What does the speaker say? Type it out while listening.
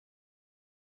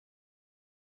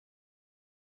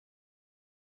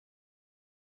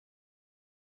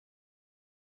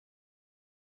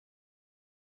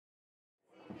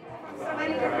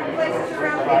many different places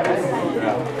around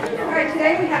campus. All right,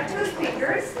 today we have two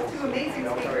speakers, two amazing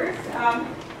speakers,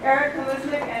 Eric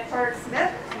Nalisnick and Clark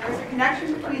Smith. There's a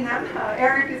connection between them.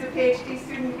 Eric is a Ph.D.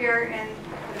 student here in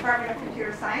the Department of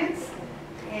Computer Science,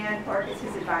 and Clark is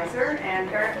his advisor. And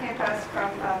Eric came to us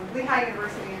from Lehigh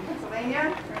University in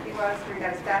Pennsylvania, where he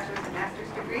got his bachelor's and master's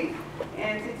degree.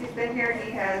 And since he's been here,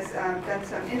 he has done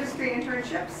some industry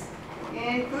internships,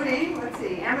 including, let's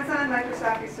see, Amazon,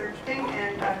 Microsoft Research Bing,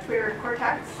 and Twitter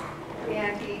Cortex.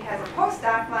 And he has a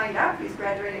postdoc lined up. He's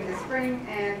graduating this spring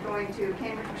and going to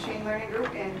Cambridge Machine Learning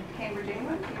Group in Cambridge,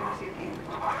 England, University of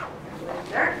Cambridge.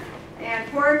 There. And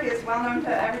Twerk is well known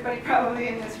to everybody probably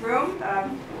in this room,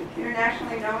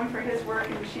 internationally known for his work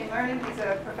in machine learning. He's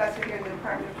a professor here in the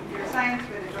Department of Computer Science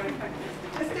with a joint function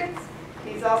of statistics.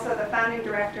 He's also the founding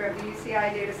director of the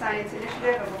UCI Data Science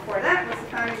Initiative, and before that was the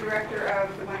founding director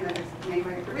of the one that is named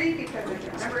I have to read because I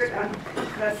can't remember it,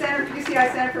 the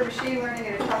UCI Center for Machine Learning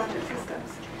and Intelligent Systems,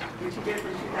 which he did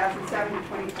from 2007 to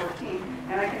 2014.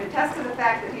 And I can attest to the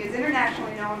fact that he is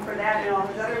internationally known for that and all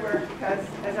his other work because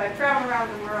as I travel around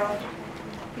the world,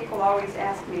 people always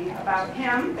ask me about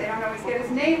him. They don't always get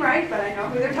his name right, but I know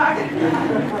who they're talking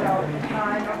about.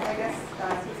 So I guess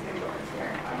he's going to go over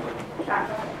here.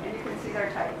 And you can see their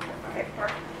title. Okay,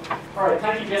 Mark. All right,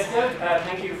 thank you, Jessica.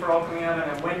 Thank you for all coming out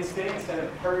on a Wednesday instead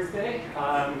of Thursday.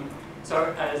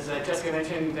 So as Jessica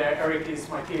mentioned, Eric is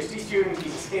my PhD student.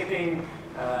 He's escaping.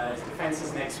 His defense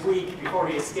is next week. Before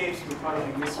he escapes, it would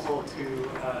probably be useful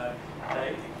to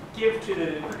give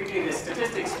to particularly the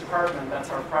statistics department, that's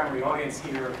our primary audience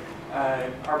here,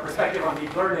 our perspective on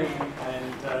deep learning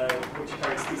and which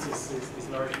Eric's thesis is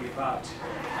largely about.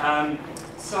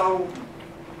 So,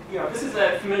 you know, this is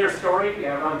a familiar story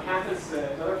around campus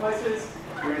and other places.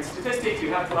 You're in statistics, you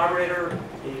have a collaborator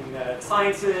in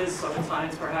sciences, social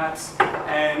science perhaps,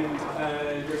 and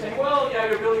you're saying, well, yeah,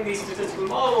 you're building these statistical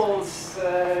models,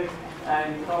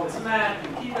 and all this math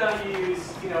and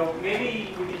p-values, you know,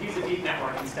 maybe we could use a deep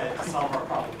network instead to solve our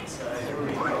problems.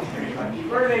 Everybody's hearing about deep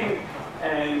learning,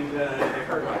 and they've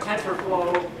heard about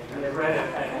TensorFlow, and they've read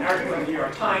an article in the New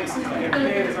York Times, every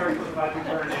day there's articles about deep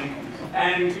learning,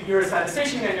 and you're a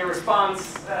statistician and your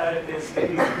response is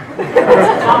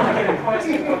a complicated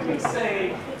question, what do you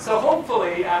say? So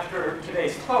hopefully, after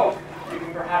today's talk, you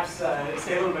can perhaps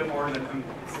say a little bit more than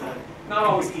it's not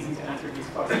always easy to answer these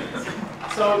questions.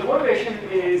 So the motivation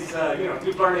is, you know,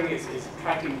 deep learning is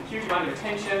attracting a huge amount of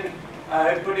attention.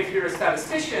 But if you're a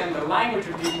statistician, the language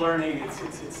of deep learning,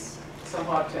 it's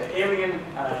somewhat alien,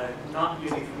 not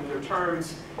using familiar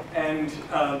terms. And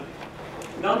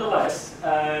nonetheless,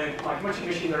 like much of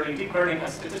machine learning, deep learning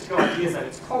has statistical ideas at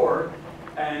its core.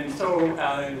 And so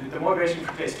the motivation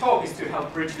for today's talk is to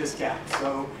help bridge this gap.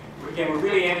 So again, we're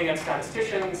really aiming at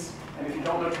statisticians. And if you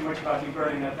don't know too much about deep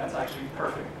learning, that's actually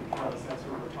perfect because that's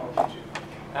what we're talking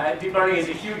to. Deep learning is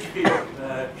a huge field.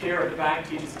 Pierre at the back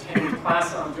teaches a 10-week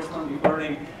class just on deep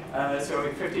learning. So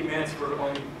in 15 minutes, we're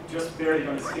only just barely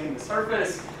going to skim the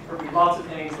surface. There'll be lots of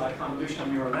things like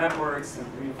convolutional neural networks and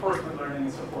reinforcement learning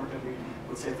and so forth that we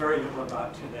would say very little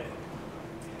about today.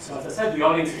 So as I said, the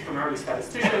audience is primarily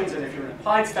statisticians, and if you're an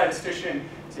applied statistician,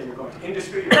 say you're going to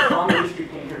industry, you're from industry,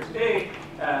 came here today,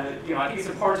 you know, I think it's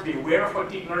important to be aware of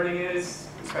what deep learning is,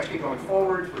 especially going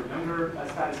forward to remember as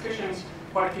statisticians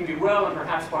what it can do well and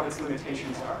perhaps what its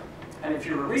limitations are. And if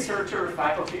you're a researcher,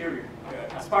 faculty, or you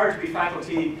aspire to be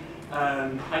faculty,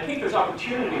 I think there's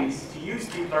opportunities to use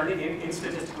deep learning in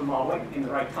statistical modeling in the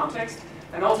right context,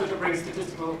 and also to bring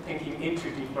statistical thinking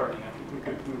into deep learning. I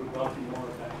think we would welcome more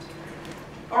of that.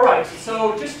 All right,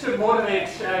 so just to motivate,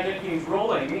 get things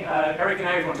rolling, Eric and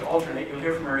I are going to alternate. You'll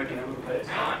hear from Eric in a little bit.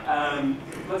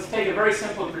 Let's take a very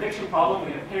simple prediction problem.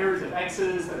 We have pairs of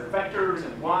x's that are vectors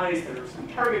and y's that are some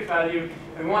target value,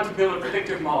 and we want to build a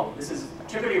predictive model. This is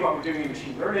typically what we're doing in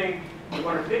machine learning. We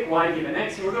want to predict y given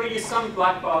x, and we're going to use some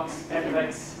black box f of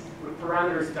x with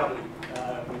parameters w.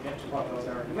 We'll get to what those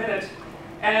are in a minute.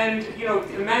 And you know,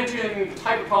 imagine the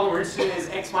type of problem we're interested in is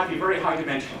x might be very high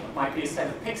dimensional. It might be a set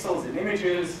of pixels in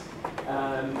images,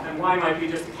 and y might be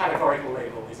just a categorical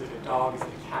label. Is it a dog, is it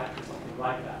a cat, or something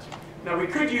like that. Now we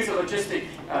could use a logistic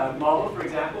model, for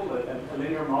example, a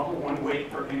linear model, one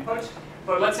weight per input.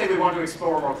 But let's say we want to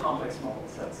explore more complex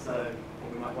models. That's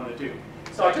what we might want to do.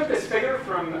 So I took this figure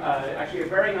from actually a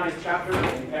very nice chapter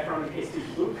in Efron and Casty's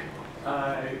book,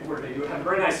 where they do have a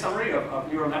very nice summary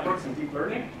of neural networks and deep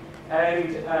learning.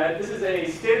 And this is a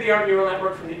state-of-the-art neural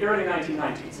network from the early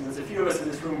 1990s. And there's a few of us in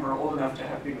this room who are old enough to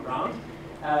have been around.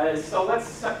 So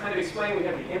let's kind of explain. We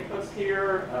have the inputs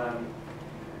here.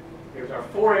 Here's our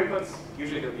 4 inputs.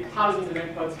 Usually there'll be thousands of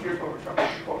inputs. Here's what we're trying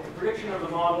to report the prediction of the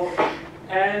model.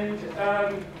 And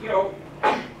you know,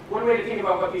 one way to think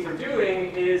about what these are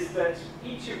doing is that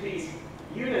each of these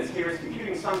units here is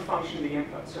computing some function of the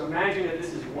input. So imagine that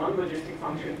this is one logistic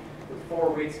function with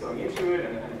 4 weights going into it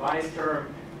and a bias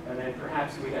term, and then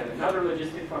perhaps we had another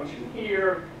logistic function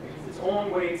here, which has its own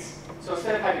weights. So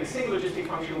instead of having a single logistic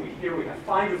function, here we have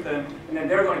 5 of them, and then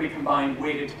they're going to be combined,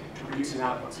 weighted to produce an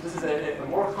output. So this is a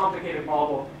more complicated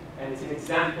model, and it's an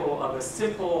example of a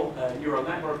simple neural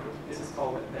network. This is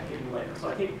called a hidden layer. So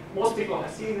I think most people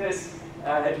have seen this.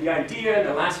 The idea in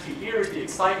the last few years, the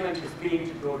excitement has been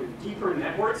to go to deeper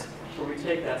networks, where we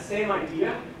take that same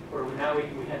idea, where we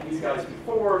had these guys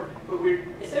before, but we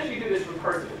essentially do this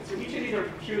recursively. So each of these are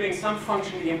computing some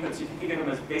function of the inputs. You can think of them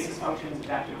as basis functions,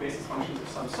 adaptive basis functions of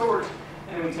some sort,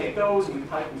 and then we take those and we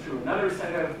pipe them through another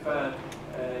set of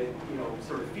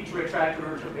sort of feature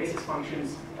attractors or basis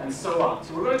functions, and so on.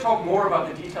 So we're going to talk more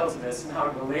about the details of this and how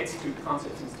it relates to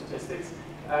concepts in statistics.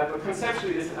 But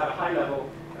conceptually, this is at a high level.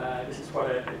 This is what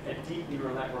a deep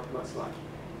neural network looks like.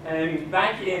 And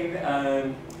back in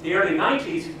the early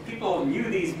 90s, people knew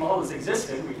these models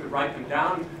existed. We could write them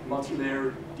down,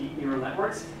 multi-layer deep neural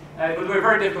networks. But they were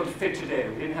very difficult to fit to data.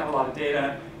 We didn't have a lot of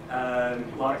data, a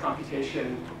lot of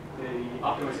computation. The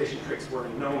optimization tricks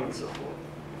weren't known, and so forth.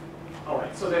 All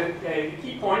right, so the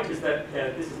key point is that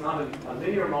this is not a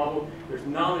linear model. There's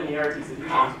nonlinearities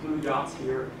that are these blue dots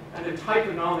here. And the type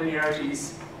of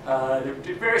nonlinearities, there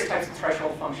are various types of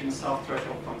threshold functions,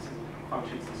 self-threshold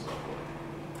functions, and so forth.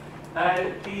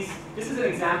 This is an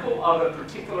example of a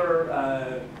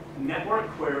particular network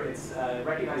where it's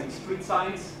recognizing street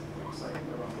signs. Oh, sorry,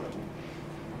 the wrong button.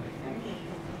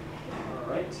 All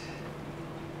right.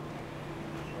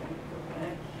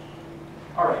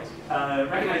 All right,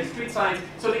 recognizing street signs.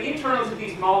 So the internals of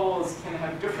these models can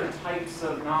have different types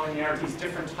of nonlinearities,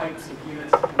 different types of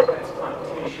units, different types of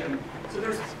computation. So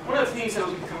there's one of the things that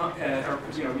will come up,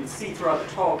 we'll see throughout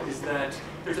the talk is that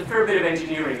there's a fair bit of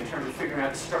engineering in terms of figuring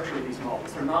out the structure of these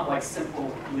models. They're not like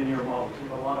simple linear models. We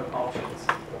have a lot of options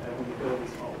when we build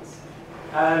these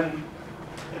models.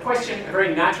 The question, a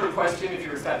very natural question, if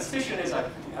you're a statistician, is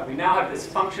we now have this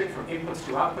function from inputs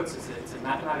to outputs. It's a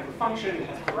mathematical function. It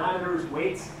has parameters,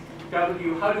 weights,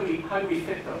 W. How do we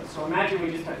fit those? So imagine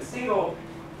we just have a simple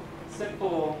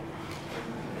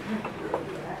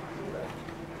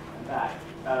that.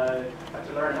 Have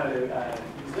to learn how to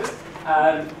use this.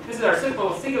 This is our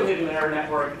simple single hidden layer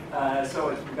network. So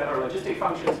we've got our logistic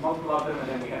functions, multiple of them, and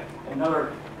then we have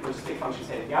another logistic function,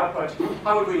 say, at the output.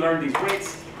 How would we learn these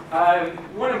weights?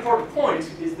 One important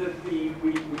point is that we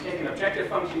take an objective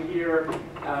function here.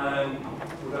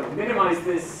 We're going to minimize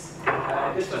this.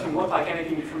 This doesn't look like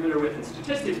anything you're familiar with in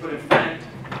statistics, but in fact,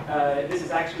 this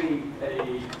is actually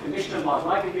a condition of log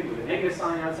likelihood with a negative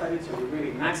sign outside it, so we're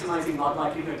really maximizing log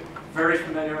likelihood, very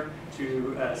familiar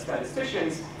to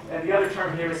statisticians. And the other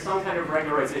term here is some kind of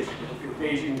regularization. If you're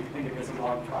Bayesian, you can think of it as a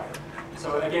log prior.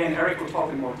 So again, Eric will talk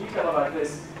in more detail about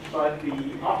this, but the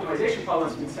optimization problem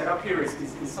that's been set up here is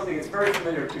something that's very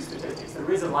familiar to statistics. There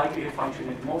is a likelihood function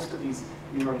in most of these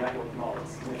neural network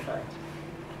models, in effect.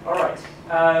 All right,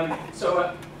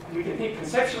 we can think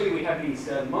conceptually we have these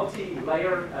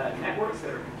multi-layer networks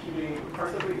that are computing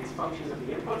recursively these functions of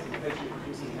the inputs and eventually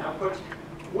producing an output.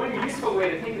 One useful way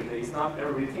to think of these, not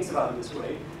everybody thinks about them this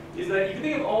way, is that you can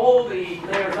think of all the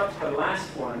layers up to the last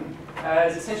one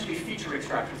as essentially feature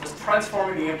extractors, as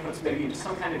transforming the inputs maybe into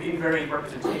some kind of invariant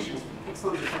representations,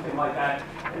 pixels or something like that.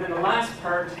 And then the last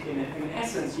part, in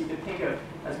essence, you could think of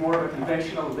as more of a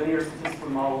conventional linear statistical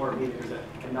model, or maybe there's a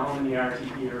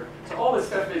nonlinearity here. So all this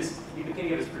stuff is, you can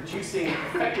think of as producing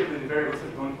effectively the variables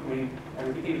that are going to come in, and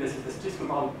we can think of this as the statistical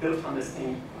model built on this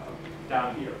thing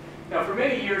down here. Now, for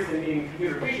many years in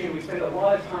computer vision, we spent a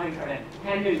lot of time trying to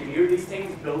hand engineer these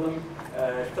things, build them,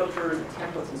 filters and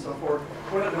templates and so forth.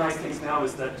 One of the nice things now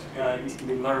is that these can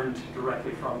be learned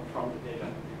directly from the data.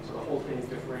 So the whole thing is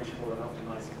differentiable and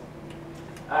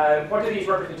optimizable. What do these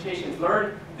representations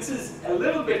learn? This is a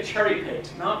little bit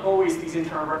cherry-picked. Not always these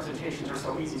internal representations are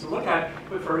so easy to look at,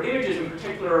 but for images in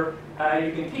particular,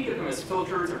 you can think of them as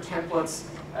filters or templates.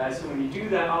 So when you do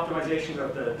that optimization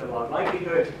of the log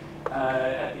likelihood,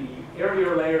 at the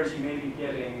earlier layers, you may be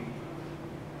getting,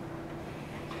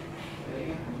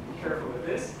 be careful with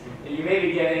this, you may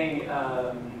be getting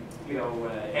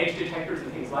edge detectors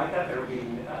and things like that that are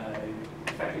being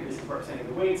effectively, this is representing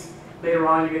the weights. Later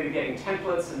on, you're going to be getting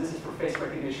templates, and this is for face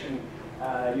recognition.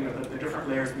 The different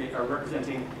layers are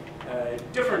representing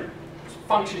different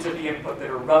functions of the input that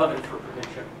are relevant for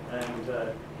prediction. And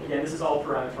again, this is all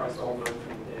parameterized, all learned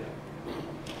from the data.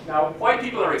 Now, why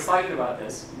people are excited about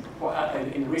this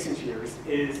in recent years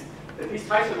is that these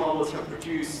types of models have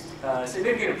produced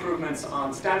significant improvements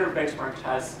on standard benchmark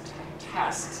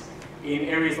tasks in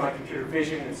areas like computer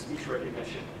vision and speech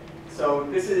recognition. So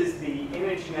this is the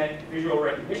ImageNet Visual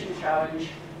Recognition Challenge.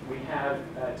 We have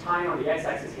time on the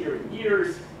x-axis here in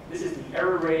years. This is the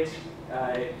error rate.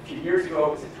 A few years ago,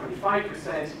 it was at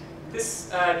 25%. This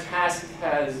task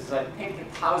has, I think,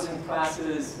 1,000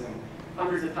 classes and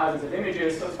hundreds of thousands of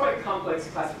images, so it's quite a complex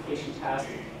classification task.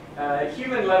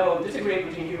 Human level, disagreement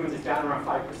between humans is down around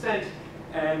 5%,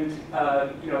 and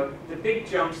the big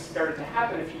jumps started to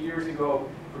happen a few years ago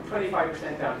from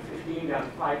 25% down to 15, down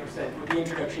to 5% with the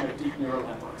introduction of deep neural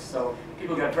networks. So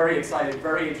people got very excited,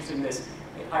 very interested in this.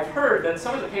 I've heard that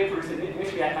some of the papers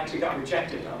initially actually got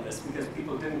rejected on this because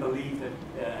people didn't believe that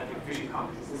at the vision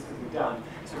conferences this could be done.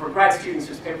 So for grad students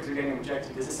whose papers are getting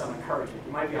rejected, this is some encouragement.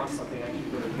 You might be onto something I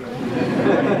need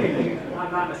to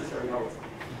not necessarily always.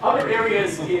 Other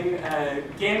areas in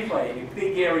gameplay, a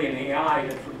big area in AI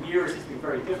that for years has been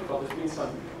very difficult, there's been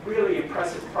some really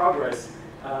impressive progress.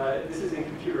 This is in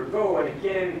Computer Go, and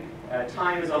again,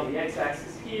 time is on the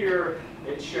x-axis here.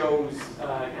 It shows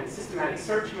kind of systematic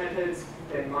search methods,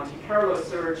 then Monte Carlo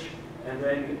search, and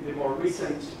then the more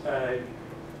recent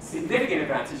significant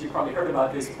advances. You've probably heard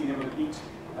about this, being able to beat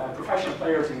professional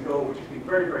players in Go, which has been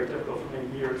very, very difficult for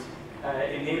many years,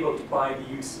 enabled by the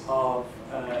use of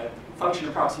function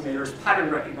approximators, pattern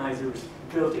recognizers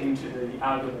built into the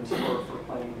algorithms for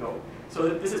playing Go. So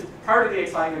this is part of the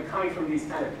excitement coming from these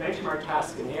kind of benchmark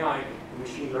tasks in AI,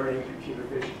 machine learning, computer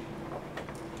vision.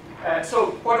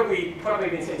 So what have we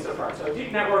been saying so far? So a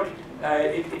deep network,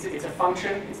 it's a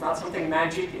function. It's not something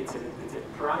magic. It's a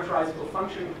parameterizable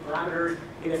function with parameters.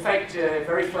 In effect, a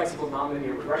very flexible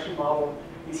nonlinear regression model.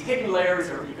 These hidden layers,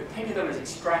 or you could think of them as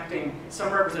extracting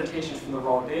some representations from the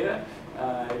raw data,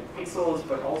 pixels,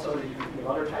 but also you can give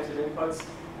other types of inputs.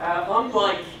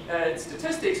 Unlike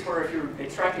statistics, where if you're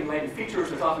extracting latent features,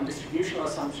 there's often distributional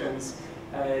assumptions.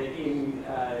 In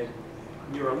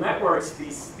neural networks,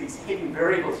 these hidden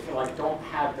variables, if you like, don't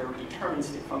have their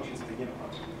deterministic functions at the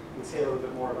input. We'll say a little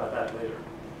bit more about that later.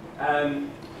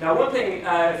 Now, one thing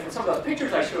from some of those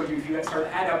pictures I showed you, if you start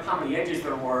to add up how many edges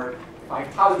there were, like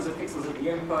thousands of pixels at the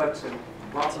input and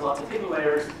lots of hidden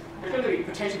layers, there's going to be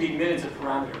potentially be millions of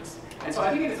parameters. And so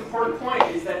I think it's an important point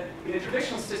is that in a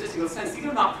traditional statistical sense, these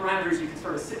are not parameters you can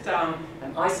sort of sit down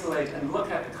and isolate and look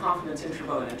at the confidence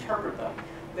interval and interpret them.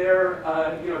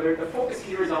 The focus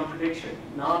here is on prediction,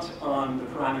 not on the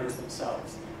parameters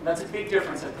themselves. And that's a big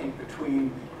difference, I think,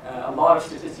 between a lot of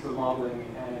statistical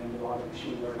modeling and a lot of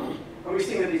machine learning. And we've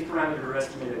seen that these parameters are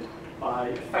estimated by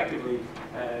effectively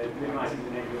minimizing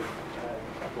the negative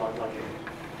log likelihood.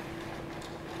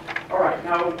 All right,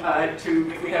 now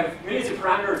if we have millions of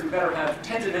parameters, we better have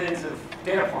tens of millions of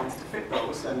data points to fit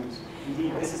those. And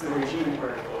indeed, this is the regime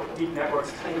where deep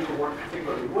networks tend to work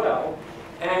particularly well.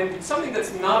 And something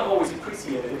that's not always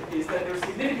appreciated is that there's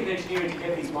significant engineering to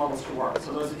get these models to work.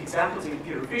 So those examples in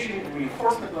computer vision and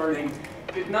reinforcement learning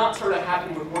did not sort of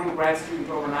happen with one grad student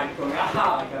overnight going,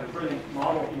 aha, I got a brilliant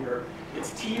model here.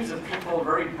 It's teams of people,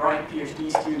 very bright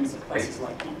Ph.D. students at places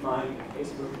like DeepMind and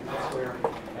Facebook and elsewhere,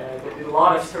 that did a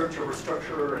lot of search over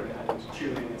structure and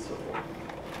tuning and so forth.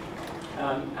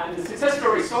 And the success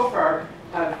stories so far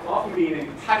have often been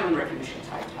in pattern recognition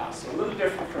type tasks, so a little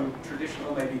different from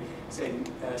traditional, maybe say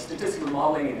statistical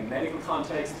modeling in a medical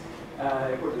context,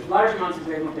 where there's large amounts of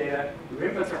labeled data, your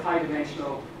inputs are high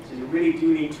dimensional, so you really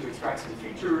do need to extract some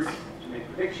features to make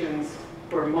predictions,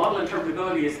 where model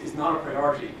interpretability is not a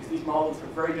priority, because these models are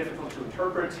very difficult to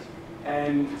interpret.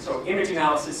 And so image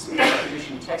analysis, speech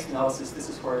recognition, text analysis, this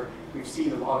is where we've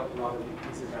seen a lot of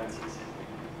these advances.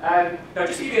 Now,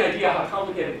 just to give you an idea how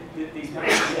complicated these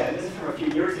networks get, this is from a few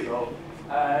years ago.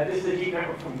 This is a deep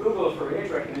network from Google for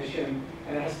image recognition,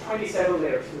 and it has 27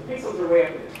 layers. So the pixels are way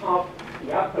up at the top,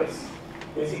 the outputs,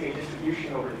 basically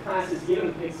distribution over the classes, given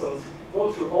the pixels,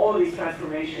 go through all of these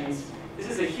transformations. This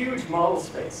is a huge model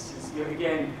space.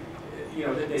 Again,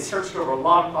 they searched over a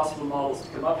lot of possible models to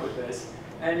come up with this.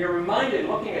 And you're reminded,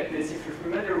 looking at this, if you're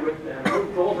familiar with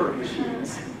Rube Goldberg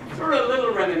machines, sort of a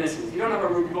little reminiscent. If you don't have a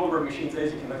Rube Goldberg machine today,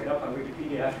 you can look it up on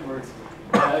Wikipedia afterwards.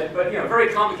 But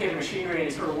very complicated machinery, and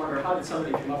you sort of wonder, how did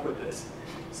somebody come up with this?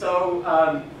 So,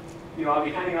 I'll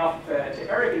be handing off to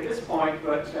Eric at this point,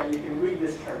 but you can read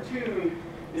this cartoon.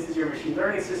 This is your machine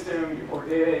learning system. You pour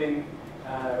data in.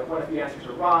 What if the answers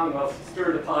are wrong? Well,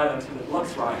 stir the pile until it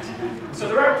looks right. So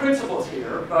there are principles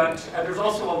here, but there's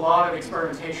also a lot of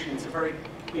experimentation. It's a very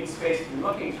big space to be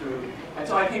looking through. And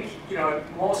so I think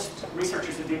most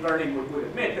researchers in deep learning would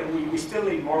admit that we still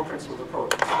need more principled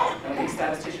approaches. And I think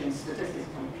statistics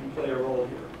can play a role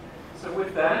here. So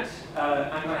with that,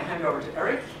 I'm going to hand over to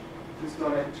Eric, who's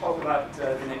going to talk about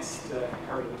the next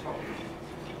part of the talk.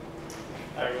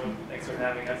 Hi everyone, thanks for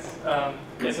having us.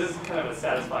 This is kind of a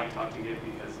satisfying talk to give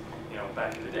because,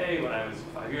 back in the day when I was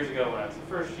 5 years ago, when I was in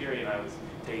first year, I was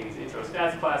taking these intro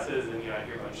stats classes and, I'd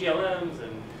hear about GLMs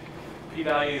and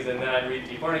p-values, and then I'd read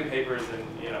deep learning papers, and,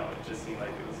 it just seemed like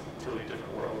it was a totally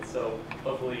different world. So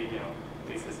hopefully, at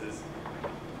least this is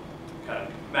kind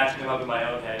of matching them up in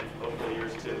my own head, hopefully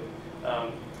yours too.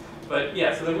 But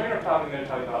yeah, so the remainder topic I'm going to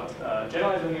talk about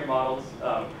generalized linear models,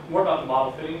 more about the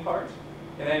model fitting part,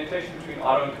 and then connection between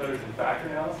autoencoders and factor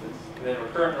analysis, and then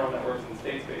recurrent neural networks and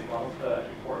state space models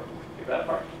before I pick that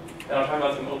part. And I'll talk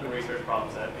about some open research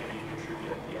problems that maybe you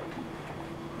contribute at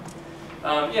the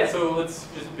end. Yeah, so let's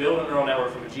just build a neural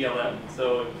network from a GLM.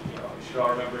 So you should all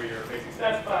remember your basic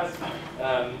stats class.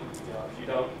 If you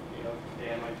don't,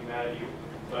 Dan might be mad at you.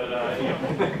 But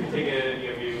you take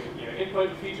a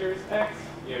input features X,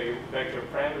 your vector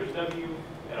parameters W,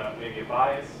 maybe a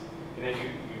bias, and then you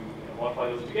multiply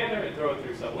those together and throw it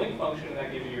through some link function, and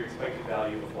that gives you your expected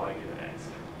value of y given x.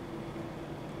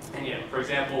 And for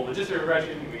example, logistic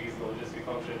regression, we use the logistic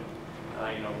function.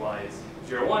 Y is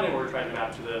 0, 1, and we're trying to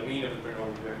map to the mean of the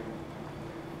Bernoulli variable.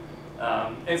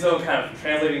 And so, kind of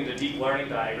translating to deep learning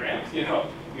diagrams, you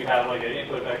have like an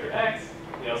input vector x,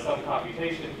 some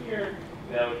computation here.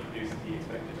 That would produce the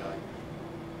expected value.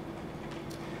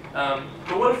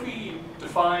 But what if we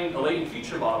define a latent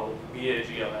feature model via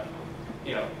GLM?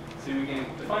 So we can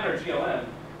define our GLM,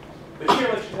 but here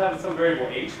let's just have some variable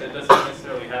h that doesn't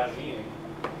necessarily have a meaning.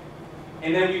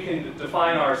 And then we can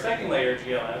define our second layer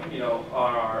GLM,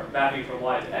 on our mapping from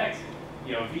y to x,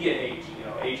 via h.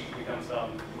 H becomes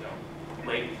some,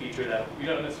 latent feature that we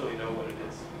don't necessarily know what it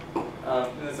is.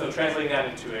 And then so translating that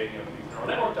into a, these neural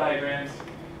network diagrams.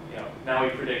 Now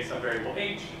we predict some variable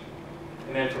h,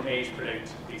 and then from h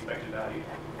predict the expected value.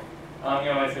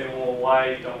 I say, well,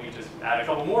 why don't we just add a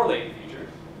couple more latent features,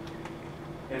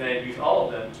 and then use all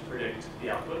of them to predict the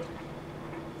output?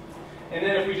 And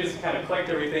then if we just kind of collect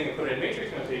everything and put it in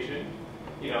matrix notation,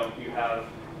 you have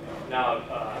now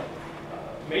a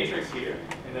matrix here,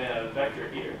 and then a vector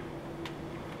here.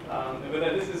 But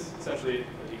then this is essentially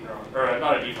a deep neural, or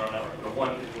not a deep neural network, but a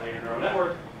one-layer neural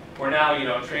network. We're now,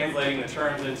 translating the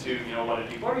terms into, what a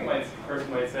deep learning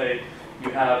person might say. You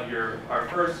have our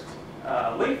first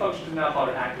link function is now called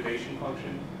an activation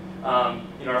function.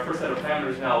 Our first set of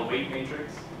parameters is now a weight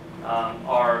matrix.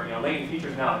 Our, latent feature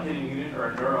is now a hidden unit or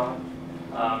a neuron.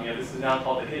 This is now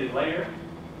called a hidden layer.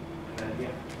 And then,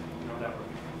 neural network.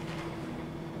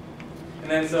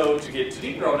 And then, so to get to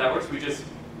deep neural networks, we just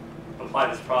apply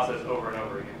this process over and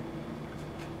over again.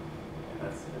 And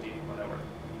that's a deep neural network.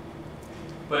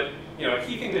 But a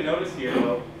key thing to notice here,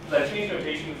 though, that change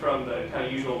notation from the kind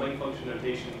of usual link function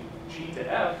notation G to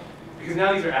F, because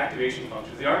now these are activation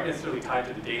functions. They aren't necessarily tied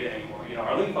to the data anymore.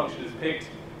 Our link function is picked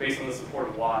based on the support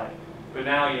of Y, but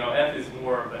now F is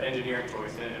more of an engineering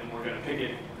choice, and we're going to pick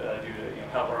it due to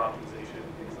help our optimization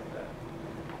and things like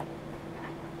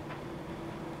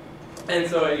that. And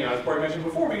so, as Corey mentioned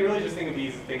before, we can really just think of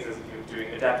these things as doing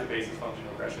adaptive basis function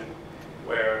regression,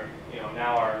 where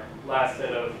now our last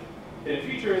set of hidden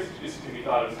features just to be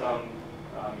thought of some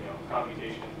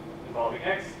computation involving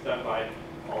X done by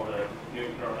all the new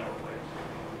neural network layers.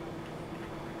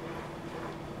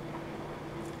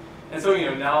 And so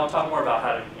now I'll talk more about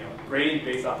how to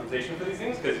gradient-based optimization for these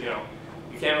things, because you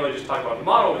can't really just talk about the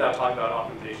model without talking about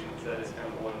optimization. So that is kind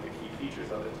of one of the key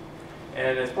features of it.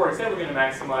 And as Porter said, we're going to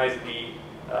maximize the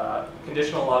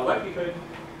conditional log likelihood,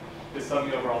 just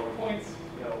summing over all the points,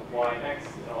 y and x,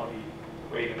 and all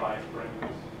the weight and bias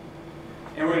parameters.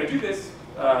 And we're going to do this,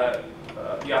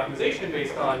 the optimization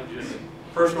based on just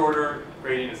first order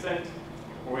gradient descent,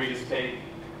 where we just take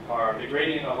the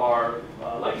gradient of our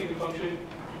likelihood function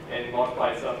and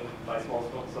multiply some by small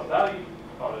some value,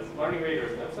 call this learning rate or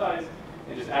step size,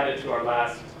 and just add it to our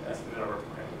last estimate of our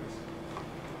parameters.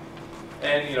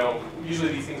 And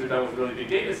usually these things are done with really big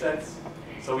data sets,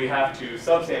 so we have to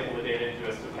subsample the data into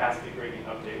a stochastic gradient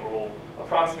update, where we'll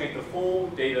approximate the full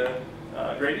data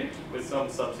gradient with some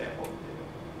subsample.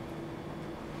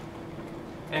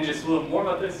 And just a little more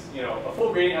about this, a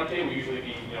full gradient update will usually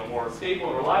be more stable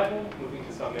and reliable, moving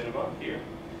to some minimum here.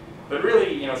 But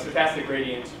really, stochastic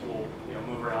gradient will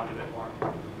move around a bit more.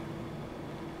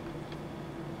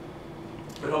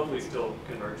 But hopefully still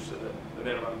converge to the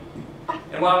minimum.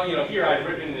 And while here I've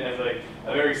written it as like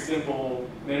a very simple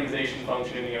minimization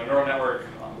function, neural network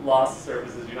loss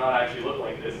surfaces do not actually look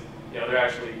like this. They're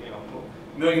actually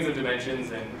millions of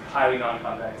dimensions and highly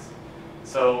non-convex.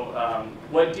 So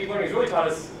what deep learning has really taught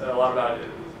us a lot about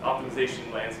is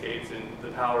optimization landscapes and the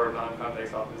power of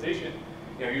non-convex optimization.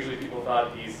 Usually people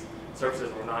thought these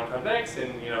surfaces were non-convex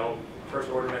and first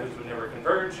order methods would never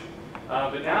converge.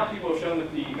 But now people have shown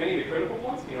that many of the critical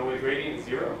points, where the gradient is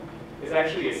 0, is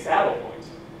actually a saddle point.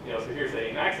 So here's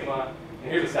a maxima,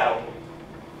 and here's a saddle point.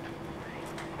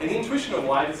 And the intuition of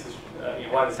why this is,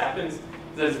 why this happens is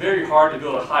that it's very hard to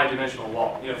build a high-dimensional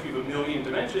wall. If you have a million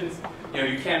dimensions,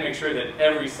 you can't make sure that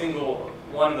every single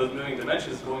one of those million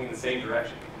dimensions is going in the same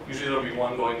direction. Usually there'll be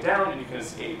one going down, and you can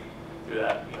escape through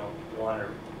that, one or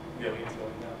millions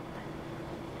going down.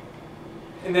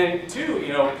 And then two,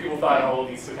 people thought, oh,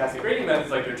 these stochastic gradient methods,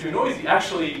 like they're too noisy.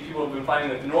 Actually, people have been finding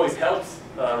that the noise helps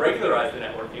regularize the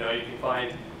network. You can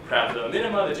find perhaps a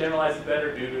minima that generalizes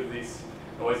better due to these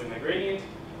noise in the gradient.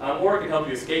 Or it can help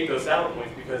you escape those saddle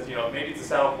points because, maybe it's a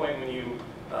saddle point when you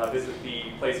visit the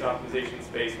place and optimization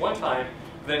space one time,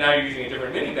 but then now you're using a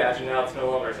different mini batch, and now it's no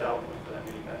longer a saddle point for that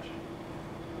mini batch.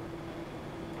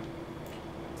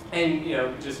 And,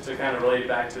 just to kind of relate it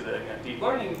back to the deep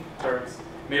learning terms, you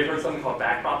may have heard something called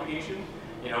backpropagation.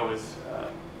 It was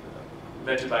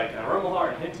invented by Romelhar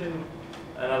and Hinton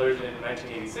and others in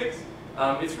 1986.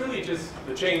 It's really just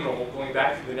the chain rule going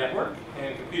back to the network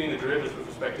and computing the derivatives with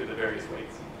respect to the various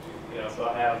weights. So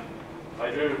I have my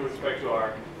derivative with respect to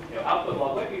our output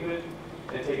log likelihood,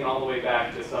 and taken all the way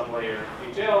back to some layer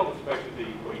HL with respect to the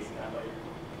weights in that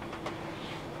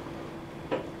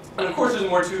layer. And of course, there's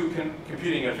more to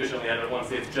computing efficiently at it once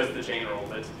it's just the chain rule,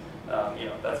 but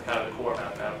that's kind of the core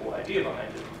mathematical idea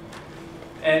behind it.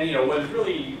 And what has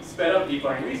really sped up deep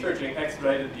learning research and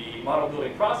expedited the model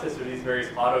building process are these various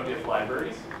auto-diff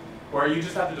libraries, where you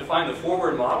just have to define the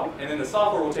forward model, and then the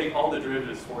software will take all the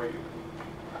derivatives for you.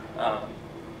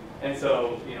 And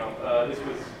so, this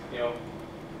was,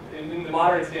 in the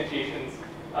modern instantiations,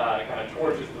 kind of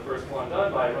Torch is the first one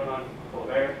done by Ronan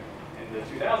Colbert in the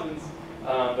 2000s,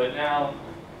 but now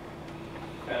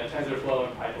TensorFlow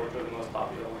and PyTorch are the most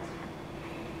popular ones.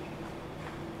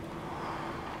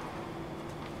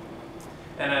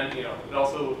 And then, we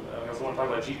also want to talk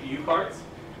about GPU cards.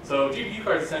 So GPU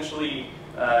cards essentially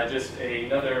just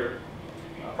another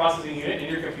processing unit in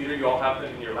your computer. You all have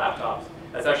them in your laptops.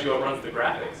 That's actually what runs the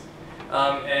graphics.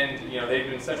 And they've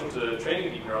been central to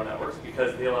training deep neural networks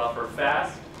because they allow for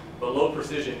fast but low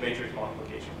precision matrix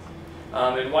multiplications.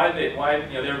 And why they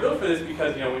were built for this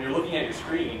because when you're looking at your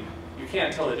screen, you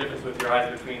can't tell the difference with your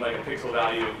eyes between like a pixel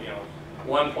value of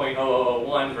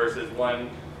 1.0001 versus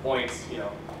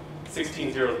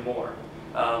 1.16 zeros more.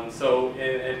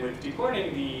 And with deep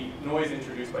learning, the noise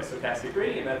introduced by stochastic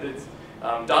gradient methods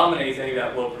dominates any of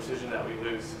that low precision that we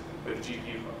lose with the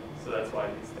GPU. So that's why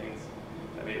these things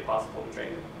have made it possible to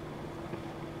train it.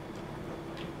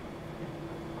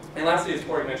 And lastly, as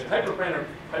Corey mentioned,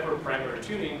 hyperparameter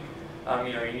tuning.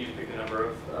 You need to pick the number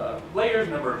of layers,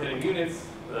 number of hidden units,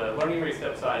 the learning rate,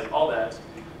 step size, all that.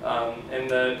 And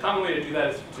the common way to do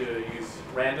that is to use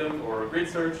random or grid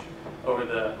search over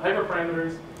the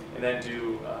hyperparameters, and then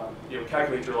do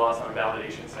calculate your loss on a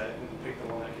validation set and pick the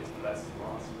one that gives the best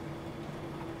loss.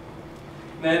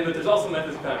 But there's also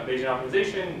methods of kind of Bayesian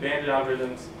optimization, bandit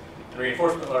algorithms, and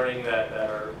reinforcement learning that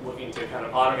are looking to kind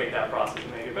of automate that process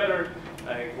and make it better.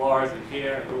 I think Lars and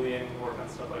Pierre and Julian work on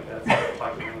stuff like that, so I'll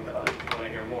talk to them about it if you want to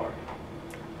hear more.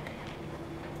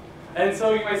 And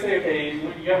so you might say, okay,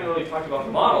 you haven't really talked about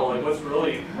the model, like what's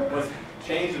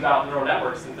changed about neural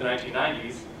networks since the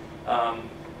 1990s.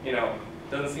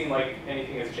 Doesn't seem like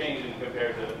anything has changed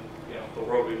compared to the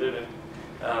world we live in.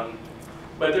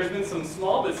 But there's been some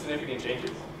small but significant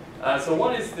changes. So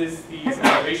one is these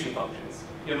aggregation functions.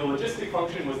 The logistic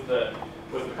function was the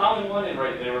common one, and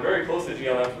they were very close to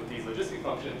GLMs with these logistic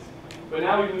functions. But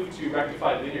now we move to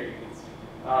rectified linear units.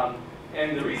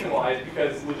 And the reason why is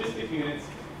because logistic units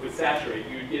would saturate.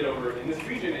 You'd get over in this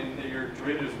region, and your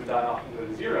derivatives would die off and go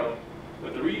to 0.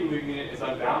 But the ReLU unit is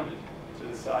unbounded to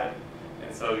this side.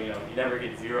 And so, you never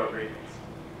get 0 gradients.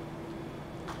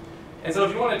 And so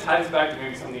if you want to tie this back to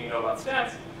maybe something you know about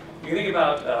stats, you can think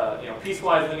about,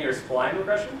 piecewise linear spline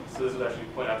regression. So this was actually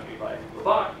pointed out to me by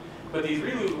Labak. But these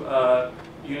ReLU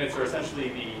units are essentially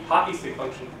the hockey stick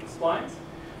function for the splines,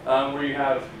 where you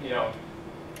have,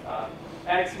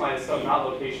 x minus some not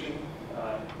location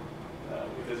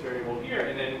with this variable here.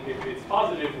 And then if it's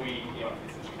positive, we,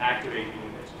 essentially activate the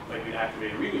unit, like we'd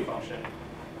activate a ReLU function.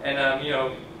 And,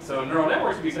 so neural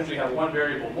networks, we essentially have one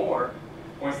variable more,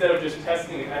 where instead of just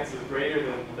testing if x is greater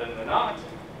than the not,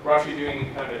 we're actually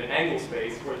doing kind of an angle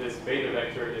space where this beta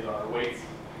vector is our weights.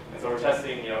 And so we're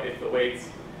testing, if the weights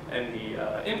and the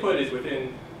input is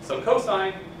within some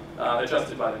cosine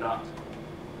adjusted by the not.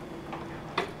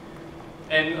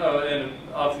 And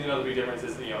obviously another big difference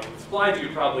is, with splines, you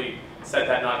would probably set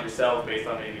that not yourself based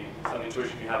on maybe some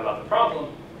intuition you have about the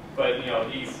problem. But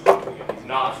these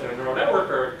knots in a neural network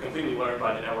are completely learned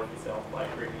by the network itself by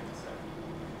gradient descent.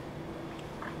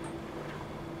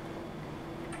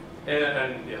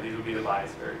 And yeah, these would be the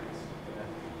bias variables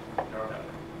in a neural network.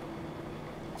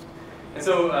 And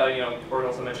so, you know, Gordon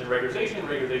also mentioned regularization.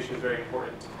 Regularization is very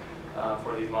important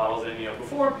for these models. And, you know,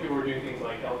 before people were doing things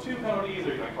like L2 penalties,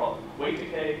 or you might call it weight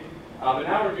decay. But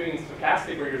now we're doing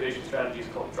stochastic regularization strategies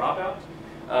called dropout,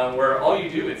 where all you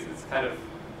do, it's kind of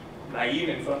naive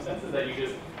in some senses, that you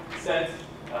just set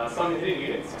some hidden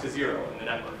units to 0 in the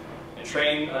network and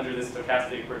train under this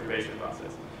stochastic perturbation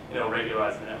process, and it'll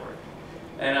regularize the network.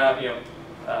 And, you know,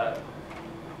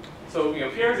 so, you know,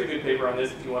 Pierre's a good paper on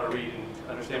this if you want to read and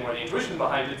understand more of the intuition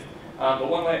behind it. But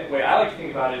one way I like to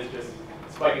think about it is just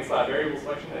spike and slab variable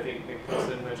selection. I think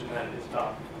Wilson mentioned that in his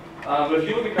talk. But if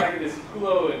you look back at this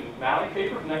Kulo and Malik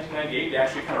paper from 1998, they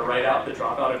actually kind of write out the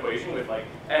dropout equation with like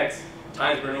x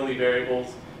times Bernoulli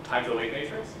variables times the weight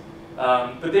matrix.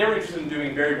 But they were interested in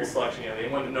doing variable selection. You know, they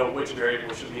wanted to know which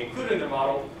variable should be included in their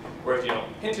model, whereas, you know,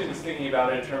 Hinton was thinking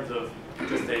about it in terms of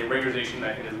just a regularization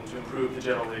mechanism to improve the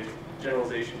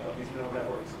generalization of these neural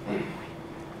networks.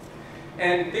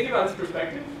 And thinking about this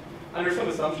perspective, under some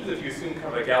assumptions, if you assume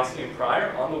kind of a Gaussian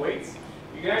prior on the weights,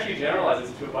 you can actually generalize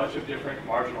this to a bunch of different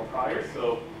marginal priors.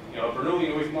 So, you know, a Bernoulli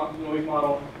noise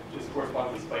model just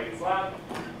corresponds to spike and slab.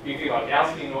 You can think about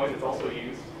Gaussian noise, it's also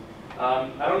used.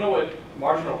 I don't know what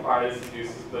marginal prior this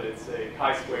induces, but it's a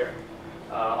chi-square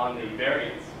on the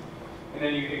variance. And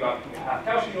then you can think about, you know, half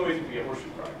Gaussian noise would be a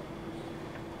horseshoe prior.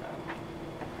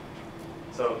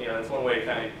 So, you know, that's one way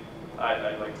kind of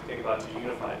I like to think about to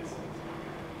unify these things.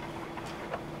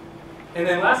 And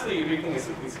then lastly, a big thing is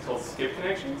these called skip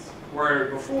connections, where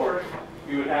before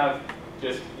we would have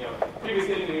just, you know, previous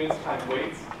hidden units times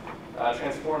weights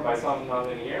transformed by some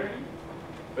nonlinearity.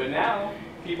 But now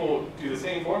people do the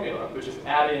same formula, but just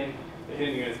add in the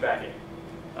hidden units back in.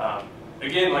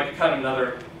 Again, like kind of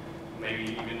another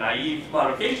maybe even naive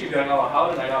modification, going, oh, how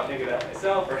did I not think of that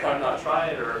myself, or how did I not try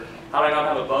it, or how did I not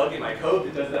have a bug in my code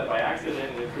that does that by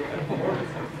accident and improve that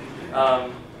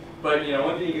performance? But, you know,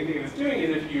 one thing you can think of this doing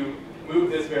is if you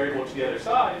move this variable to the other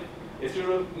side, it's sort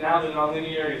of now the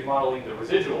nonlinearity is modeling the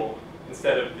residual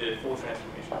instead of the full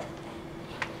transformation.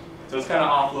 So it's kind of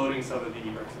offloading some of the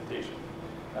representation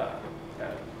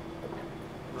kind of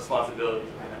responsibilities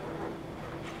of the network.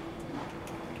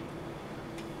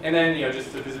 And then, you know,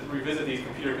 just to revisit these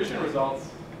computer vision results,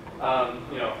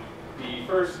 you know, the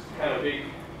first kind of big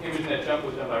ImageNet jump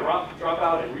was done by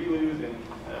dropout and relose in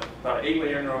about an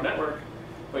 8-layer neural network.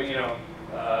 But, you know,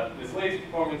 this latest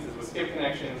performance is with skip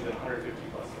connections and 150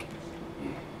 plus layers.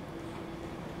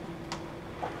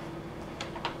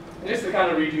 And just to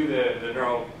kind of redo the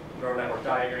neural network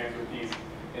diagrams with these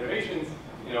innovations,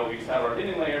 you know, we just have our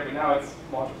hidden layer, but now it's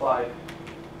multiplied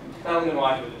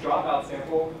wise with the dropout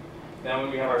sample. Then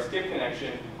when we have our skip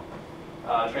connection,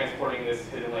 transporting this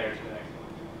hidden layer to the next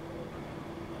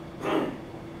one.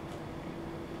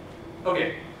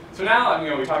 Okay, so now, you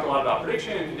know, we talked a lot about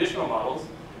prediction and conditional models.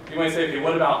 You might say, okay,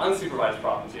 what about unsupervised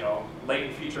problems? You know,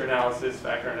 latent feature analysis,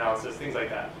 factor analysis, things like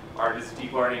that. Are just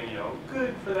deep learning, you know,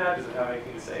 good for that? Does it have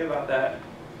anything to say about that?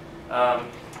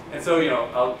 And so, you know,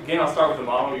 I'll start with the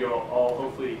model you'll all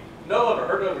hopefully know of or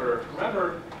heard of or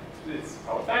remember. It's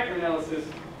called factor analysis.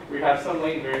 We have some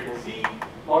latent variable Z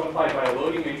multiplied by a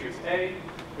loading matrix A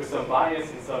with some bias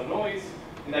and some noise,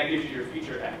 and that gives you your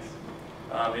feature X.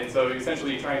 And so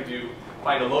essentially you're trying to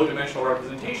find a low-dimensional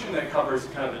representation that covers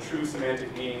kind of the true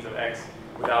semantic meanings of X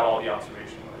without all the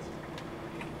observation noise.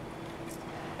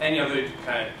 And, you know, the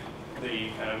kind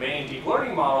of main deep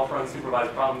learning model for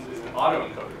unsupervised problems is an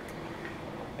autoencoder.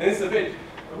 And this is a bit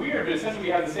weird, but essentially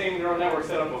we have the same neural network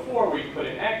set up before where you put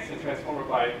in X and transform it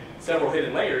by several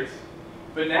hidden layers.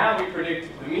 But now we predict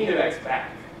the mean of X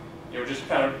back. You know, just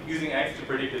kind of using X to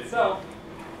predict itself.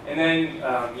 And then,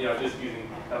 you know, just using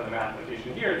kind of the math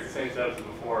notation here, it's the same setup as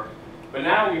before. But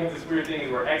now we have this weird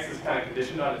thing where X is kind of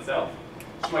conditioned on itself.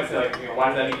 You might say, like, you know, why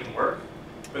does that even work?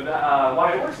 But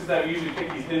why it works is that we usually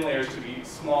pick these hidden layers to be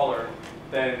smaller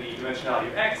than the dimensionality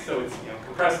of X, so it's, you know,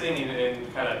 compressing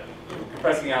and kind of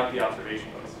compressing out the observation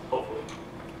noise, hopefully.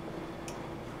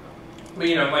 But,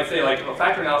 you know, it might say, like, a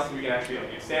factor analysis, we can actually, you know,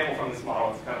 sample from this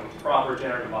model. It's kind of a proper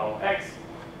generative model of X,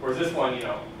 whereas this one, you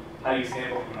know, how do you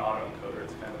sample from an autoencoder?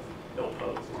 It's kind of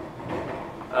ill-posed.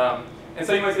 And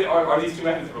so you might say, are these two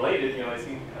methods related? You know, they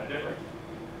seem kind of different.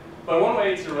 But one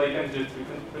way to relate them to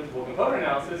principal component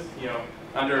analysis, you know,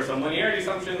 under some linearity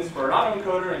assumptions for an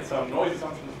autoencoder and some noise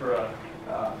assumptions for a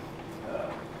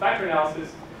factor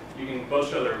analysis, you can both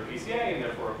show their PCA and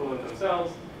therefore equivalent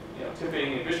themselves. You know,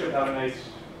 Tipping and Bishop have a nice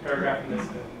paragraph in this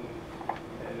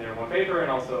in their one paper,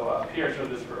 and also Pierre showed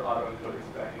this for autoencoders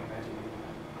back in 1980.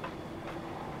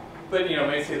 But, you know,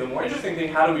 may say the more interesting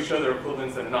thing, how do we show their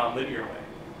equivalence in a nonlinear way?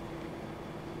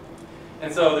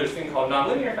 And so there's a thing called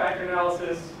nonlinear factor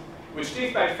analysis, which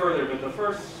dates back further, but the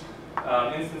first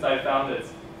instance I found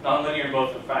that's nonlinear in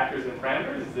both the factors and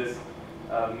parameters is this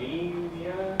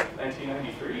Media,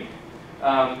 1993,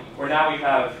 where now we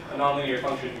have a nonlinear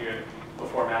function here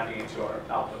before mapping into our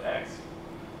output x.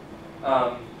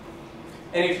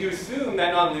 And if you assume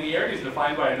that nonlinearity is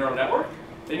defined by a neural network,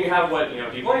 then you have what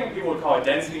deep learning people would call a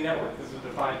density network. This was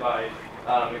defined by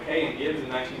McKay and Gibbs in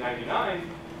 1999,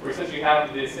 where essentially you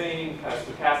have the same kind of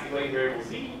stochastic latent variable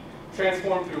z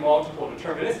transformed through multiple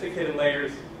deterministic hidden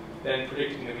layers, then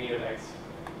predicting the mean of x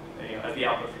as the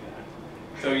output from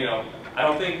that. So I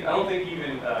don't think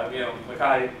even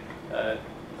McKay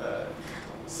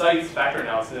cites factor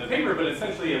analysis in the paper, but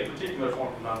essentially a particular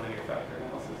form of nonlinear factor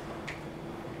analysis.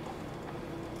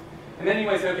 And then you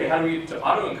might say, okay, how do we get to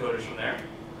autoencoders from there?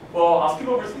 Well, I'll skip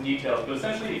over some details, but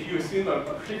essentially if you assume a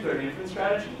particular inference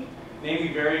strategy, namely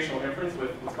variational inference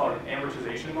with what's called an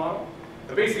amortization model,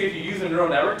 but basically if you use a neural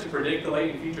network to predict the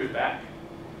latent features back,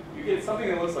 you get something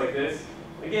that looks like this.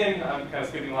 Again, I'm kind of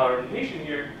skipping a lot of representation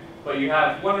here, but you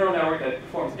have one neural network that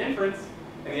performs inference,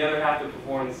 and the other half that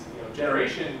performs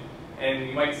generation, and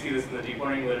you might see this in the deep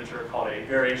learning literature called a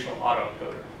variational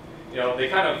autoencoder. They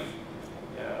kind of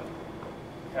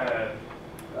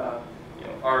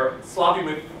are sloppy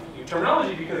with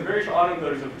terminology because variational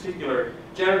autoencoder is a particular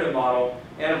generative model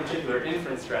and a particular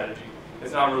inference strategy.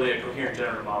 It's not really a coherent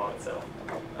generative model itself.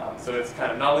 So it's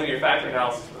kind of nonlinear factor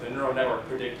analysis with a neural network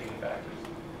predicting the factors.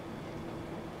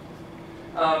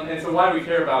 And so why do we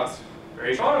care about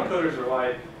variational autoencoders, or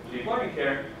why do deep learning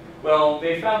care? Well,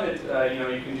 they found that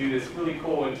you can do this really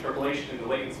cool interpolation in the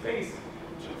latent space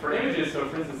for images. So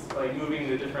for instance, like moving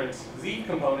the different Z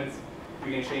components,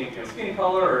 we can change skin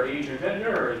color or age or gender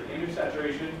or image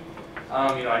saturation.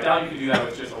 I doubt you could do that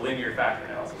with just a linear factor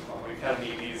analysis model. You kind of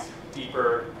need these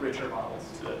deeper, richer models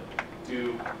to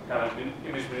do kind of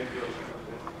image manipulation like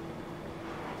this.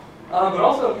 But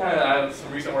also kind of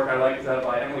some recent work I like is out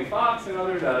by Emily Fox and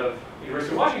others out of the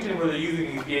University of Washington, where they're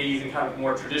using these VAEs in kind of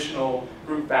more traditional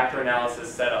group factor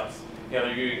analysis setups.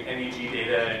 They're using MEG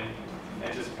data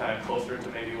and just kind of closer to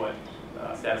maybe what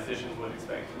statisticians would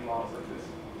expect from models like this.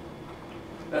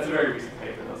 That's a very recent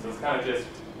paper though, so it's kind of just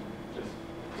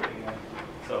putting that.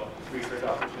 So research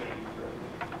opportunity for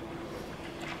everyone.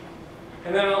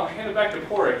 And then I'll hand it back to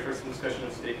Padhraic for some discussion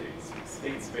of state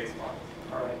space models.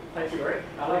 All right, thank you, Eric.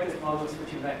 I like this model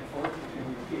switching back and forth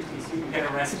between Ph.D. so you can get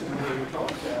a rest in the middle of your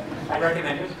talk. I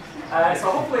recommend it.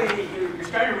 So hopefully you're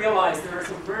starting to realize there are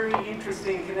some very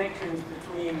interesting connections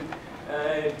between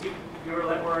deep neural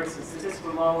networks and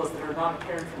statistical models that are not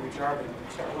apparent from your jargon. When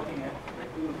you start looking at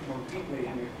a little more deeply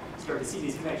and you start to see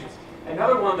these connections.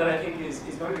 Another one that I think is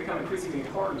going to become increasingly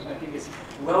important, and I think is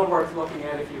well worth looking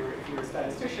at if you're a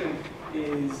statistician,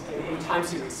 is in time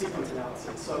series sequence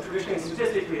analysis. So traditionally,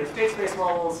 statistically, the state space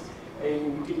models,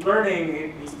 in deep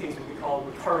learning, these things would be called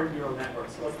recurrent neural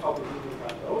networks. So let's talk a little bit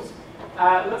about those.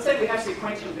 Let's say we have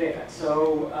sequential data.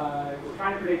 So we're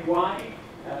trying to predict y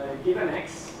given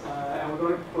x, and we're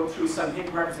going to go through some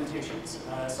hidden representations.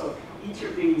 So each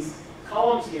of these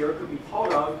columns here could be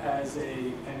thought of as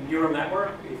a neural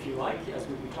network, if you like, as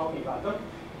we'll be talking about them.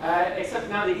 Except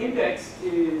now the index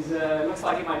is looks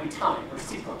like it might be time or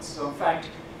sequence. So in fact,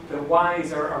 the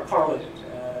y's are correlated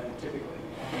typically,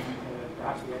 and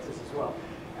perhaps the x's as well.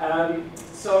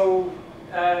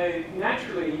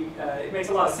 Naturally, it makes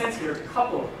a lot of sense here to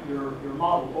couple your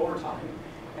model over time.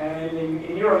 And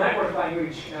in neural network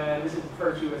language, this is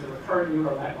referred to as a recurrent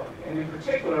neural network. And in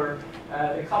particular,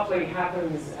 the coupling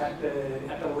happens at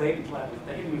the latent level,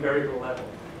 the hidden variable level.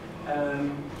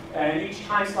 And each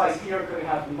time slice here could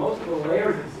have multiple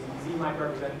layers of Z. Z might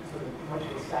represent sort of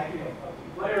multiple stacking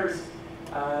of layers.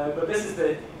 But this is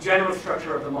the general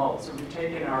structure of the model. So we've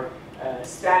taken our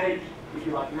static, if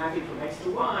you like, mapping from X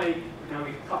to Y. Now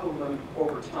we've coupled them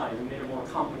over time and made a more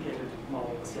complicated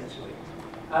model, essentially.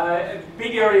 A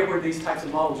big area where these types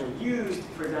of models are used,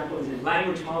 for example, is in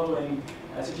language modeling.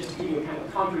 So just to give you a kind of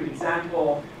a concrete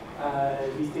example,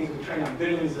 these things will train on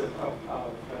billions of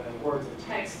words of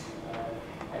text.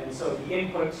 And so the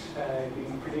input,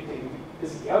 we're predicting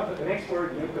this is the output, the next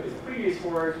word, the input is the previous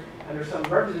word, and there's some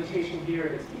representation here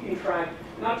that's keeping track,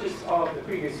 not just of the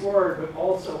previous word, but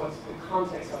also what's the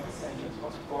context of the sentence,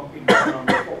 what's been going on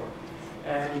before.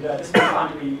 And this is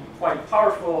found to be quite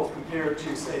powerful compared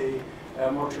to, say,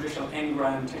 more traditional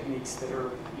n-gram techniques that are,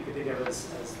 you could think of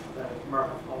as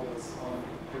Markov models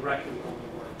directly on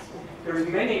the words. There's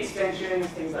many extensions,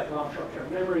 things like long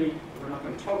short-term memory, we're not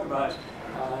going to talk about,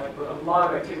 but a lot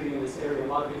of activity in this area, a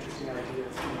lot of interesting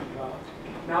ideas being developed.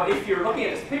 Now, if you're looking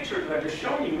at this picture that I've just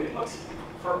shown you, it looks,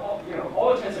 for all,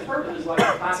 all intents and purposes, like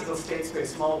a classical state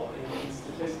space model in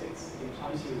statistics, in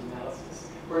time series analysis,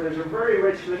 where there's a very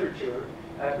rich literature,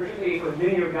 particularly for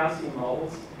linear Gaussian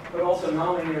models, but also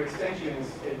nonlinear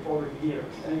extensions over the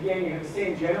years. And again, you have the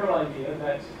same general idea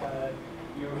that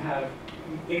you have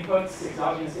inputs,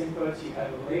 exogenous inputs, you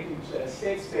have a latent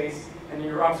state space, and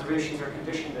your observations are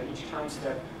conditioned at each time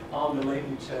step on the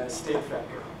latent state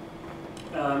vector.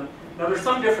 Now there's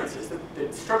some differences.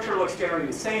 The structure looks generally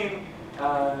the same.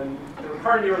 The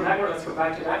recurrent neural network, let's go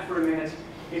back to that for a minute.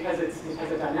 It has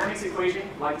a dynamics equation,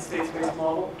 like the state space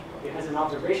model. It has an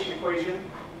observation equation.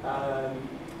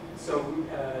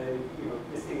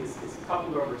 This thing is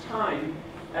coupled over time.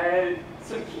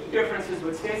 Some key differences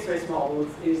with state space models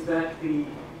is that the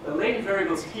latent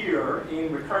variables here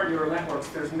in recurrent neural networks,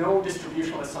 there's no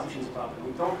distributional assumptions about them.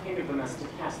 We don't think of them as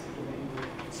stochastic in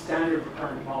the standard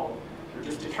recurrent model. They're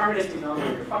just deterministic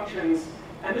nonlinear functions.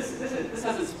 And this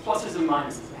has its pluses and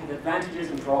minuses. It has advantages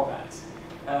and drawbacks.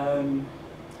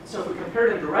 So if we compare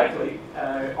them directly,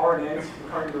 RNNs,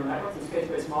 recurrent neural networks, and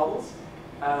state-space models,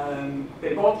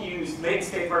 they both use latent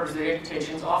state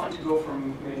representations, often to go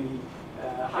from maybe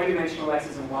high-dimensional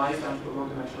x's and y's down to a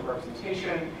low-dimensional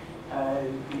representation.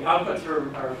 The outputs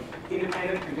are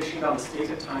independent, conditioned on the state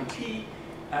at time t,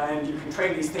 and you can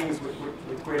train these things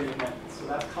with gradient methods. So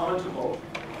that's common to both.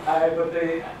 But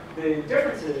the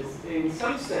difference is, in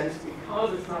some sense,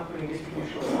 because it's not putting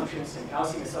distributional assumptions and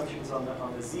Gaussian assumptions on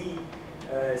the z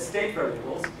state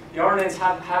variables, the RNNs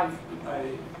have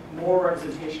more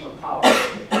representational power.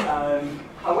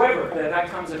 However, that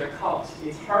comes at a cost.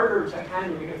 It's harder to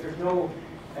handle because there's no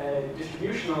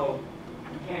distributional,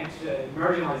 you can't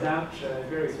marginalize out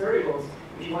various variables.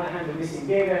 If you want to handle missing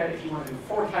data, if you want to do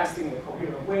forecasting in a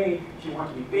coherent way, if you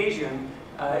want to be Bayesian,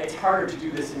 it's harder to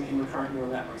do this in recurrent neural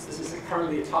networks. This is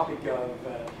currently a topic of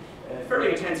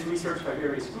fairly intense research by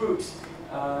various groups,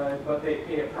 but they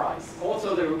pay a price.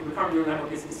 Also, the recurrent neural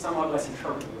network is somewhat less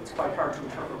interpretable. It's quite hard to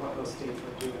interpret what those states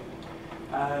are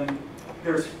doing.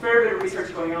 There's a fair bit of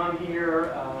research going on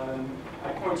here.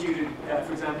 I point you to,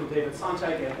 for example, David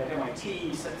Sontag at MIT.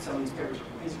 He sent some of these papers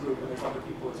from his group, and there's other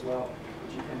people as well,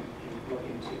 which you can look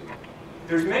into.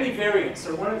 There's many variants.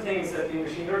 So one of the things that in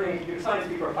machine learning, computer science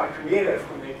people are quite creative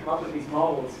when they come up with these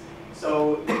models.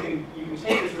 So you can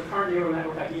take this recurrent neural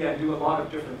network idea and do a lot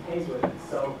of different things with it.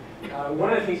 So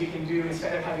one of the things you can do,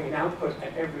 instead of having an output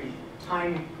at every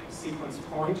time sequence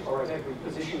point or at every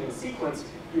position in the sequence,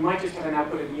 you might just have an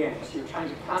output at the end. So you're trying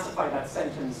to classify that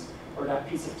sentence or that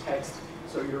piece of text.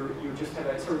 So you just have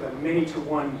a sort of a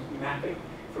many-to-one mapping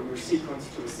from your sequence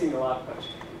to a single output.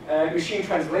 Machine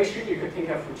translation, you could think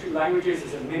of for two languages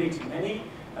as a many-to-many.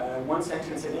 One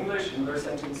sentence in English, another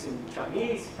sentence in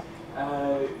Chinese.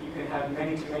 You can have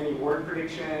many-to-many word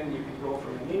prediction. You can go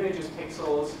from an image as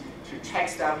pixels to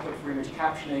text output for image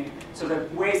captioning. So the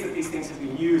ways that these things have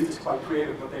been used is quite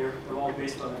creative, but they're all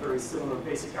based on a very similar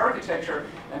basic architecture,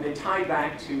 and they tie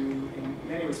back to, in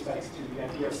many respects, to the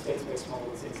idea of state-space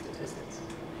models in statistics.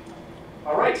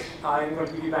 All right, I'm going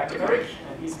to give you back to Eric,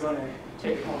 and he's going to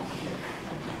take it home.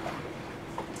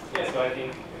 Yeah, so I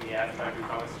think in the abstract we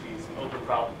promised to use some open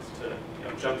problems to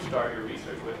jumpstart your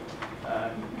research with.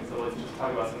 So let's just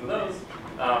talk about some of those.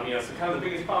 So kind of the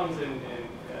biggest problems in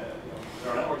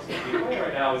neural networks that we're doing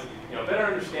right now is better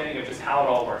understanding of just how it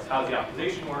all works. How does the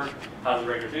optimization work? How does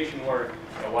the regularization work?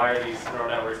 Why are these neural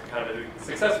networks kind of as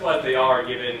successful as they are,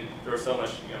 given there was so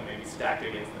much maybe stacked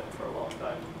against them for a long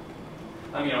time?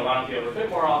 Allowing people to fit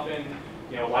more often.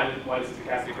 Why does the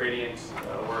stochastic gradient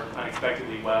work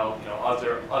unexpectedly well?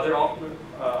 Other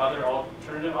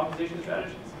alternative optimization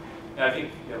strategies. And I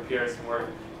think Pierre has some work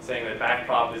saying that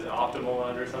backprop is optimal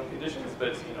under some conditions,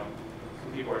 but some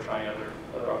people are trying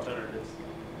other alternatives.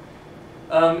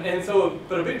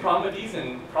 But a big problem with these,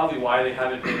 and probably why they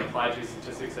haven't been applied to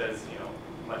statistics as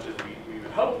much as we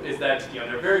would hope, is that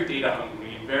they're very data hungry.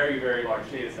 We need very, very large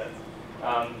data sets.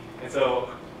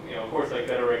 Of course, like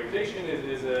better regularization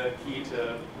is a key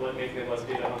to making it less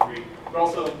data hungry. But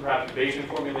also perhaps Bayesian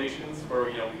formulations, where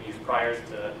we can use priors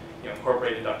to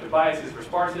incorporate inductive biases for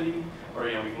sparsity, or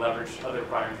we can leverage other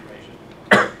prior information.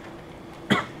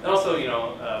 And also,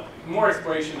 more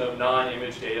exploration of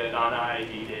non-image data,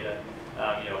 non-IID data.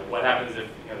 What happens if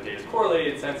the data is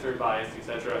correlated, censored, biased,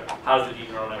 etc. How does the deep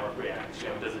neural network react?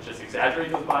 Does it just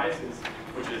exaggerate those biases,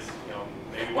 which is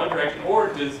maybe one direction, or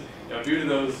does due to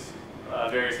those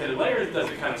various hidden layers, does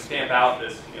it kind of stamp out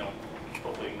this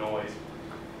hopefully noise?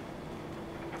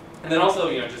 And then also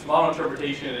just model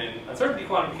interpretation and uncertainty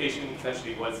quantification,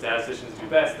 essentially what statisticians do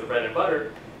best, the bread and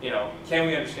butter. Can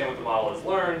we understand what the model has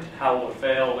learned? How will it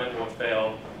fail? When will it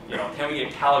fail? can we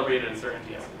get calibrated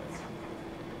uncertainty estimates?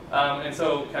 And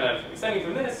so kind of extending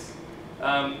from this,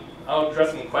 I'll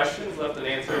address some questions left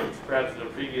unanswered, perhaps in a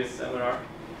previous seminar.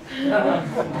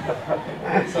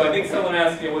 So I think someone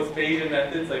asked, what's Bayesian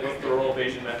methods? Like, what's the role of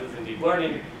Bayesian methods in deep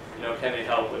learning? Can they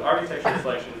help with architecture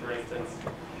selection, for instance?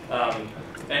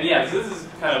 And yeah, so this is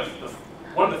kind of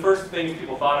one of the first things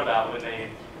people thought about when they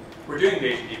were doing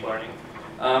Bayesian deep learning.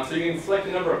 So you can select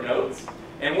a number of nodes.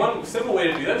 And one simple way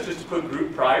to do that is just to put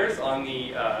group priors on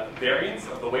the variance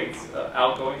of the weights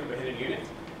outgoing from a hidden unit.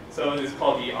 So this is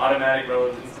called the Automatic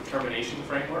Relevance Determination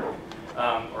Framework,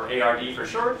 or ARD for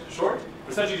short.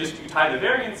 Essentially, just you tie the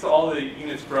variance so all the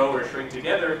units grow or shrink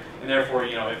together, and therefore,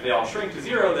 if they all shrink to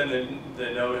 0, then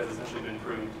the node has essentially been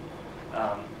proved.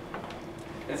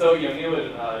 And so, Neil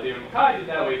and David Mackay did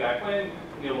that way back when.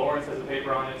 Neil Lawrence has a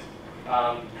paper on it.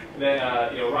 Then,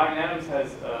 Ryan Adams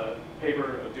has a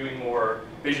paper of doing more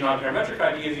Bayesian non-parametric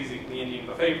ideas using the Indian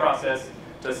buffet process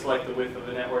to select the width of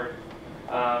the network.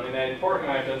 And then Pork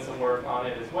and I have done some work on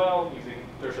it as well, using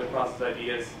Dirichlet process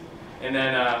ideas. And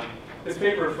then this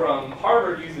paper from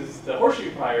Harvard uses the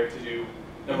horseshoe prior to do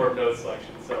number of node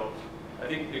selection. So I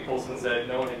think Nick Polson said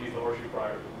no one had used the horseshoe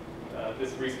prior.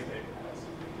 This recent paper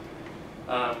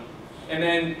has. And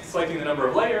then selecting the number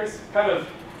of layers,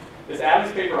 this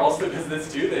Adams paper also does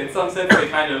this too. In some sense, they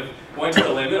kind of went to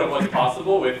the limit of what's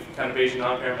possible with kind of Bayesian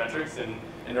non-parametrics and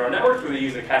neural networks, where they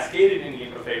use a cascaded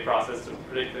Indian buffet process to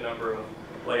predict the number of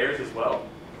layers as well.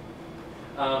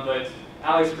 But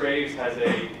Alex Graves has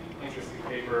a interesting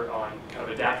paper on kind of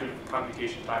adaptive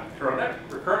computation time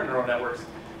recurrent neural networks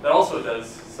that also does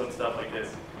some stuff like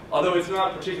this. Although it's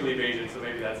not particularly Bayesian, so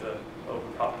maybe that's a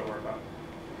open topic to work on.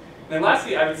 And then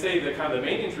lastly, I would say that kind of the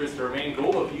main interest or main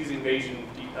goal of using Bayesian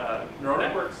neural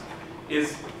networks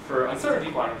is for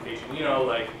uncertainty quantification.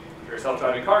 Like if you're a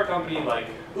self-driving car company like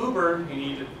Uber,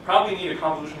 you probably need a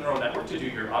convolutional neural network to do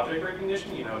your object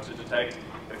recognition, to detect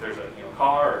if there's a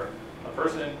car or a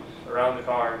person around the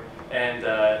car. And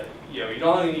you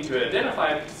don't only need to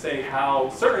identify it to say how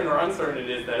certain or uncertain it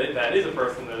is that that is a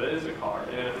person, that it is a car.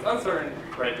 And if it's uncertain,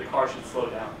 right, the car should slow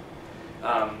down.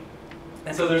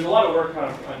 And so there's a lot of work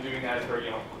on doing that for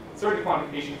uncertainty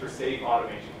quantification for safe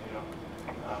automation.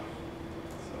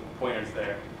 Some pointers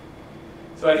there.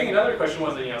 So I think another question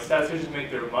was that statisticians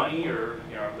make their money, or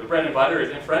the bread and butter is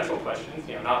inferential questions,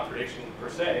 not prediction per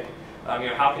se.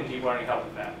 How can deep learning help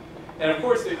with that? And of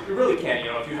course, it really can.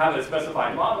 If you have a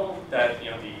specified model that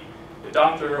the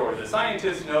doctor or the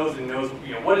scientist knows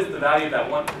what is the value of that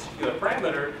one particular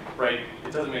parameter, right?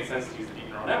 It doesn't make sense to use a deep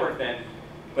neural network then,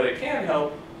 but it can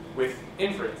help with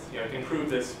inference. It can improve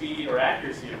the speed or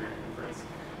accuracy of your inference.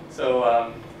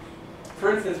 So,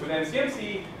 for instance, with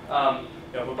MCMC,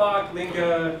 Babak,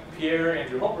 Linga, Pierre,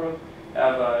 Andrew Holbrook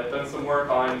have done some work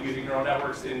on using neural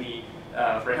networks in the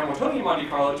for Hamiltonian Monte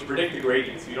Carlo to predict the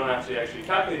gradient. So you don't have to actually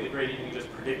calculate the gradient, you can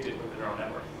just predict it with the neural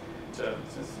network to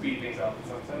speed things up in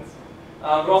some sense.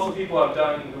 But also people have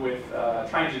done with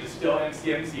trying to distill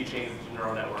MCMC chains into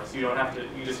neural networks. So you don't have to,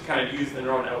 you just kind of use the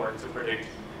neural network to predict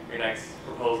your next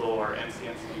proposal or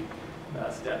MCMC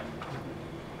step.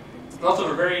 And also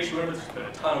for variation limits, there's been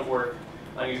a ton of work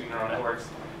on using neural networks.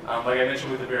 Like I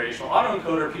mentioned with the variational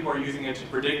autoencoder, people are using it to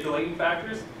predict the latent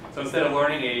factors. So instead of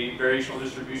learning a variational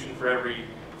distribution for every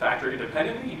factor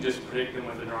independently, you just predict them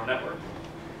with a neural network.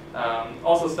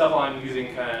 Also stuff on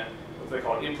using kind of what they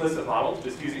call implicit models,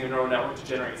 just using a neural network to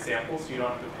generate samples, so you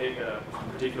don't have to pick a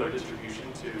particular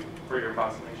distribution for your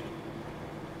approximation.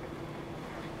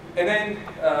 And then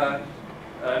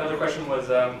another question was,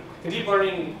 can deep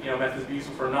learning methods be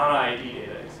useful for non-IID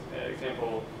data?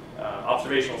 Example,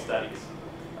 observational studies.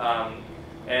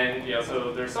 And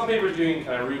so there's some papers doing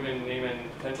kind of Rubin, Neyman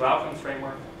potential outcomes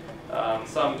framework.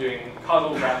 Some doing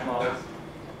causal graph models.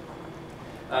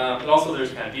 But also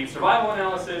there's kind of deep survival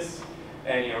analysis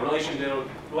and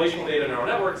relational data neural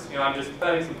networks. I'm just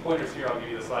adding some pointers here. I'll give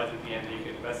you the slides at the end, and you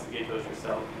can investigate those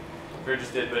yourself if you're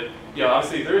interested. But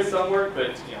obviously there is some work,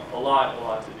 but a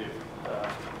lot to do.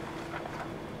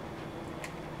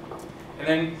 And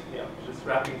then just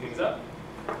wrapping things up.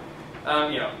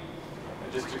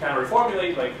 Just to kind of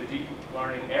reformulate like the deep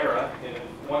learning era in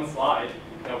one slide.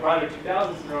 Prior to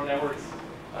 2000s, neural networks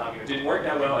didn't work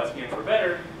that well. SVMs were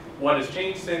better. What has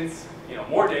changed since?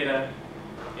 More data.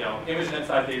 Image net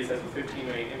size data sets with 15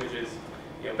 million images.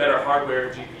 Better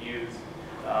hardware, GPUs.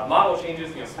 Model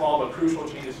changes. Small but crucial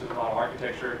changes to the model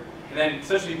architecture. And then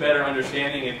essentially better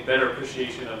understanding and better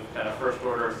appreciation of kind of first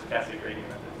order stochastic gradient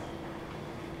methods.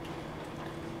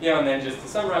 And then just to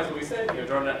summarize what we said,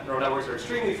 neural networks are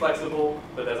extremely flexible,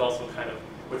 but that's also kind of,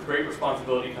 with great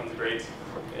responsibility comes great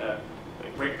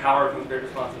power comes great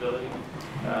responsibility.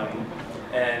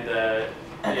 And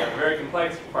very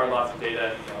complex, require lots of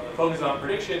data. The focus on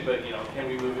prediction, but can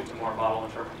we move it to more model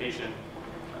interpretation?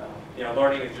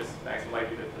 Learning is just maximum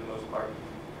likelihood for the most part.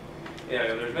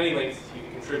 There's many links you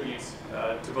can contribute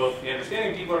to both the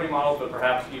understanding of deep learning models, but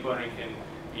perhaps deep learning can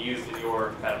be used in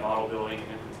your kind of model building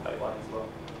and inference pipeline as well.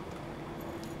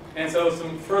 And so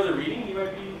some further reading you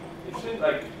might be interested in.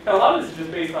 Like, a lot of this is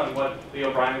just based on what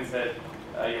Leo Bryman said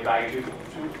back in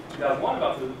 2001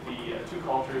 about the two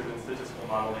cultures in statistical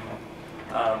modeling.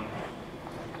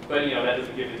 But that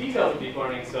doesn't give the details of deep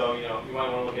learning, so you might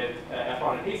want to look at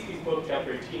Efron and Hasky's book,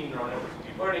 Chapter 18, Neural Networks of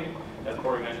Deep Learning. As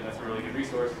Corey mentioned, that's a really good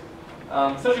resource.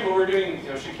 Essentially what we're doing,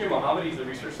 Shakir Mohammed, he's a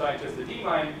research scientist at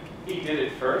DeepMind. He did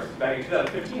it first back in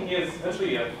 2015. He has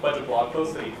essentially a bunch of blog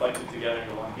posts that he collected together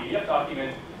in one PDF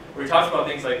document where he talks about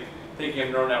things like thinking of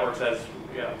neural networks as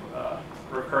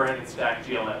recurrent and stacked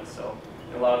GLMs. So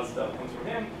a lot of the stuff comes from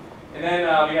him. And then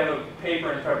we have a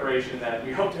paper in preparation that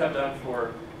we hope to have done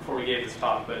before we gave this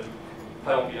talk, but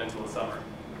probably won't be done until the summer.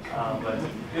 But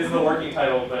this is the working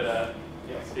title, but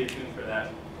stay tuned for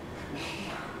that.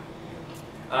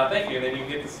 Thank you. And then you can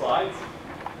get the slides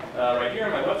right here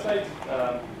on my website,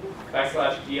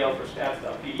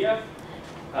 /dl4stats.pdf.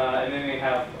 And then they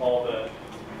have all the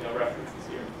references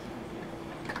here.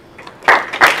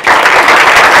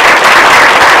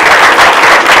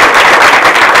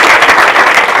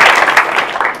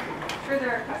 Sure,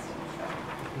 there are questions.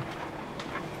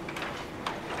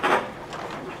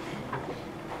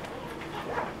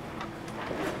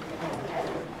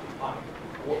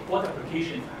 What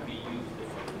applications have you used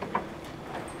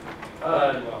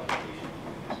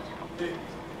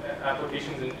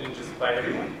Applications in just by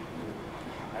everyone.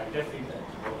 I'm guessing that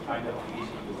what kind of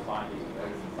application you find is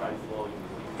very insightful.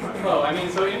 Well, I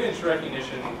mean, so image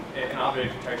recognition and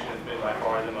object detection has been by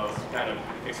far the most kind of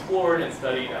explored and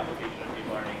studied application of deep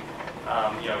learning.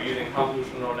 Using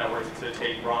convolutional neural networks to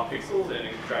take raw pixels and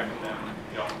extract from them,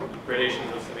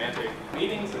 gradations of semantic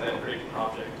meanings and then predict an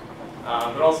object.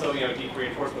 But also, deep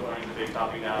reinforcement learning is a big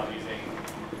topic now, using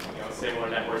similar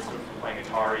networks for playing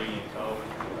Atari and Go.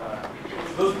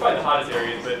 So those are probably the hottest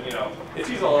areas, but it's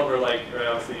used all over. Like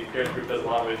obviously, Pierre's group does a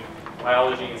lot with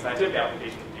biology and scientific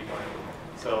applications of deep learning.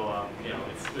 So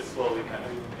it's just slowly kind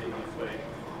of making its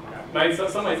way.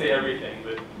 Some might say everything,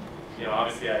 but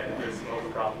obviously there's some other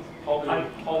problems.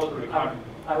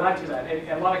 I'd like to that.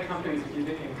 A lot of companies use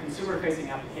it in consumer-facing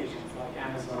applications like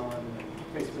Amazon,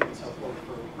 Facebook, and so forth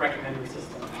for recommender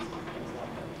systems and things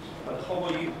like that. But how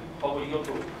will you go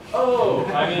to? Oh,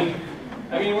 I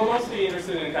mean, we're mostly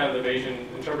interested in kind of the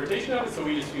Bayesian interpretation of it, so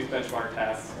we just use benchmark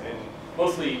tasks, and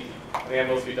mostly, I've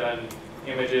mostly done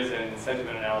images and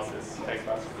sentiment analysis, text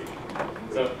classification.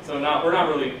 So we're not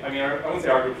really. I wouldn't say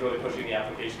our group's really pushing the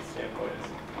application standpoint as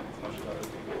much as others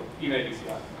people, even at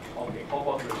UCI. Okay, how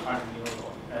about recurrent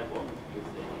neural network used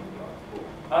in your book?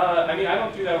 I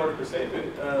don't do that work per se, but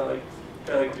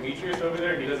like Demetrius over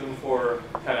there, he does them for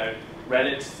kind of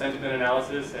Reddit sentiment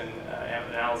analysis and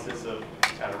analysis of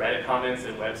kind of Reddit comments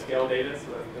and web scale data. So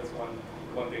that's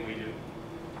one thing we do.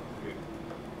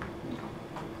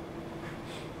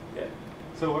 Yeah.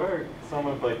 So what are some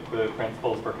of the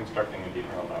principles for constructing a deep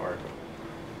neural network?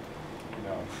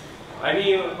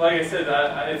 Like I said,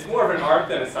 it's more of an art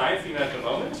than a science even at the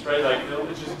moment, right? Like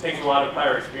it just takes a lot of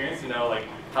prior experience to know like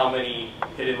how many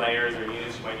hidden layers or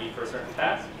units you might need for a certain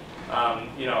task.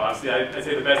 Obviously I'd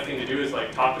say the best thing to do is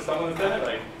like talk to someone that's done it,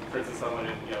 like for instance someone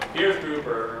in Pierre's group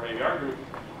or maybe our group.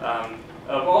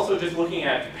 Also just looking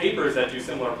at papers that do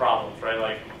similar problems, right?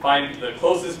 Like find the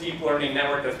closest deep learning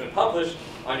network that's been published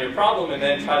on your problem and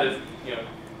then try to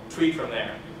tweak from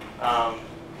there.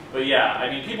 But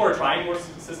yeah, people are trying more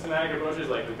systematic approaches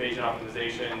like the Bayesian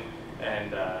optimization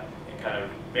and kind of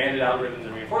bandit algorithms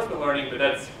and reinforcement learning, but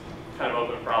that's kind of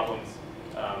open problems.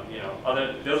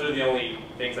 Those are the only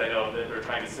things I know that are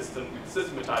trying to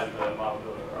systematize the model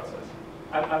building process.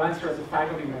 I'll answer as a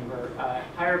faculty member.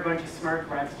 Hire a bunch of smart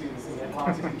grad students and get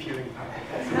lots of computing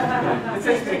power. It's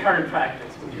essentially current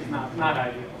practice, which is not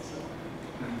ideal. So.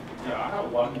 Yeah, I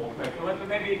have one more question.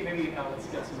 Maybe let's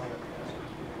get some other questions.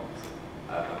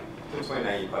 To explain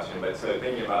that question, but so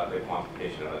thinking about the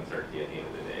quantification of uncertainty at the end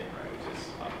of the day, right, which is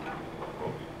what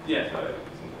we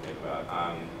think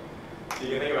about. So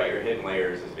you can think about your hidden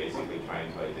layers as basically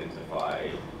trying to identify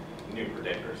new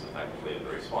predictors, effectively, of the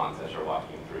response as you're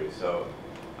walking through. So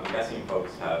I'm guessing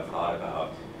folks have thought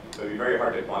about, it would be very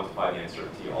hard to quantify the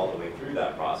uncertainty all the way through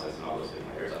that process and all those hidden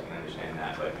layers. I can understand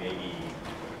that, but maybe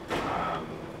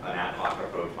an ad hoc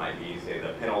approach might be, say,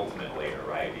 the penultimate layer,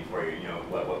 right? Before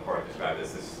what Corey described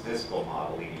as this statistical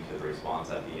model leading to the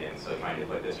response at the end. So trying to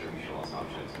put distributional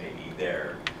assumptions maybe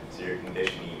there. So you're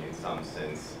conditioning in some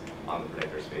sense on the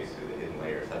predictor space through the hidden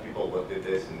layers. Have people looked at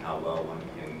this and how well one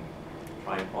can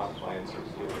try and quantify and sort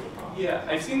of deal with the problem? Yeah,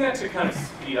 I've seen that to kind of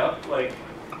speed up like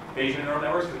Bayesian neural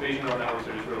networks, because Bayesian neural networks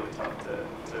are just really tough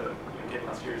to get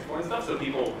posteriors for and stuff. So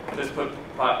people just put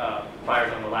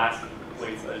priors on the last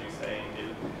weights, as you say.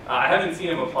 And I haven't seen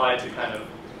them applied to kind of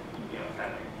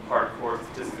hardcore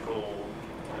statistical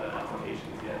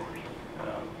applications yet.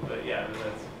 But yeah,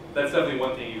 that's definitely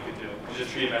one thing you could do. You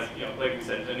just treat them as, like we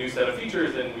said, a new set of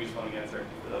features, and we just want to get answer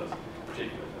for those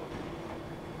particular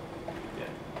things. Yeah.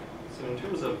 So in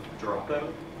terms of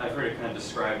dropout, I've heard it kind of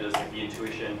described as like the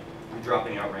intuition. I'm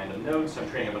dropping out random nodes, so I'm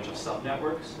training a bunch of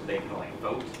sub-networks, so they can like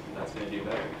vote, that's going to do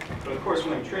better. But of course,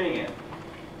 when I'm training it,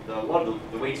 a lot of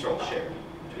the weights are all shared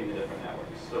between the different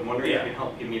networks. So I'm wondering if you can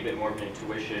help give me a bit more of an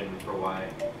intuition for why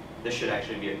this should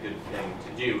actually be a good thing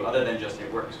to do, other than just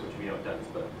it works, which we know it does.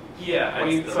 But yeah, I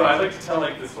mean, so I'd like to tell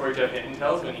like the story Jeff Hinton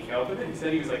tells when he came up with it. He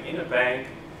said he was like in a bank,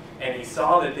 and he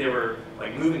saw that they were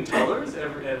like moving tellers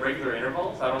at regular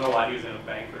intervals. I don't know why he was in a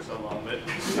bank for so long, but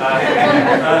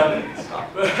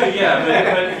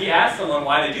but he asked someone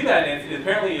why they do that, and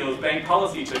apparently it was bank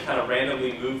policy to kind of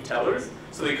randomly move tellers,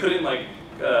 so they couldn't like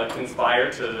conspire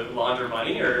to launder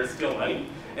money or steal money.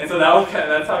 And so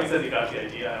that's how he says he got the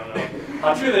idea. I don't know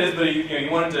how true that is, but he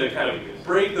wanted to kind of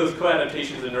break those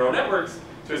co-adaptations in neural networks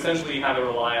to essentially have it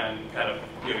rely on kind of,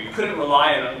 you couldn't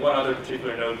rely on one other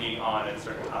particular node being on at a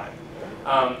certain time.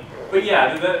 But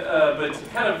yeah, but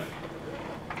kind of,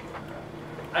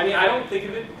 I mean, I don't think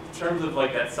of it in terms of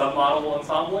like that submodel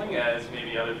ensembling as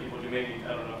maybe other people do. Maybe,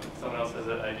 I don't know, if someone else has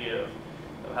an idea of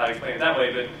how to explain it that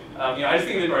way, but I just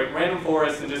think of it like random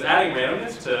forests and just adding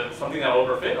randomness to something that will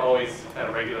overfit always kind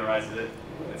of regularizes it.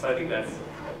 And so I think that's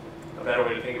a better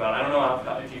way to think about it. I don't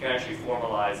know if you can actually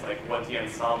formalize like what the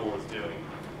ensemble is doing.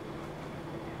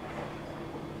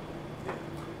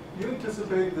 Do you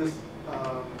anticipate this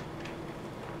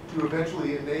to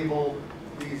eventually enable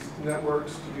these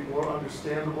networks to be more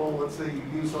understandable? Let's say you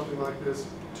use something like this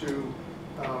to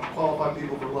qualify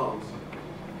people for loans.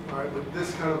 All right, with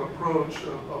this kind of approach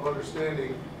of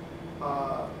understanding,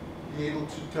 be able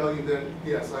to tell you that,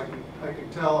 yes, I can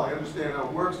tell, I understand how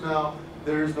it works now,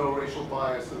 there is no racial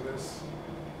bias in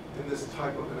this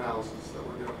type of analysis that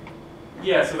we're doing.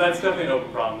 Yeah, so that's definitely an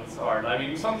open problem. It's hard. I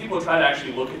mean, some people try to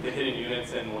actually look at the hidden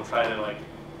units and will try to like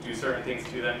do certain things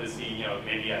to them to see,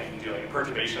 maybe I can do like a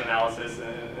perturbation analysis.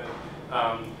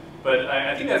 But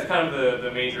I think that's kind of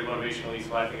the major motivation, at least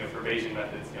when I think of for Bayesian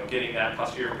methods, getting that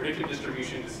posterior predictive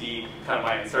distribution to see kind of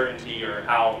my uncertainty or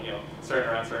how, certain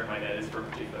or uncertain my net is for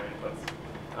particular inputs.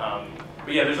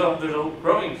 But yeah, there's a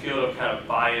growing field of kind of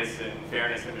bias and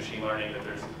fairness in machine learning that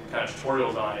there's kind of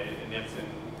tutorials on it in NIPS and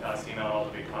CML and all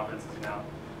the big conferences now.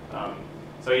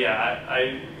 So yeah,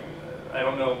 I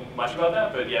don't know much about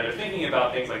that, but yeah, they're thinking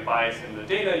about things like bias in the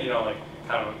data, like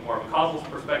kind of more of a causal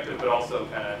perspective, but also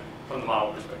kind of from the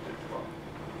model perspective as well.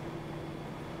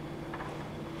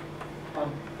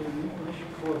 In the initial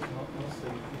course,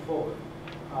 mostly forward,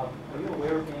 are you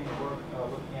aware of any work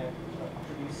looking at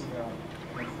introducing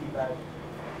feedback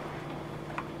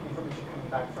information coming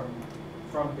back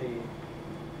from the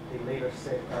later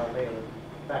layer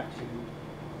back to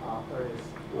various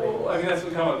layers? Well, I mean, that's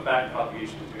what kind of back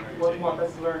propagation is doing. Well,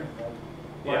 that's learning.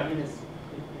 What I mean is,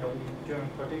 during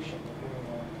prediction,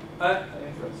 during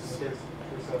inference, there's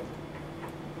a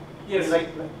yes.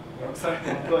 I'm sorry.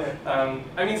 Go ahead.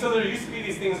 I mean, so there used to be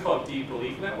these things called deep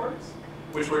belief networks,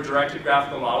 which were directed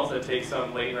graphical models that take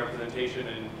some latent representation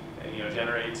and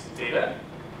generate data.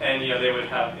 And they would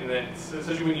have, and then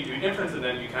especially when you do inference, and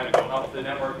then you kind of go up the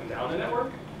network and down the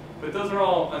network. But those are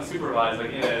all unsupervised.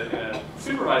 Like in a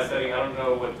supervised setting, I don't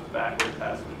know what the backward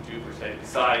pass would do per se,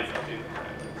 besides updating the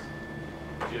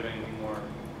parameters. Do you have anything more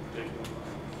particular?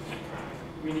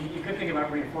 I mean, you could think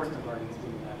about reinforcement learning as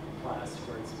being that class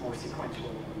where it's more sequential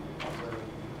and also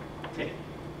take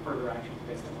further actions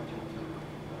based on what you do.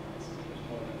 There's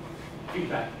more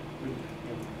feedback with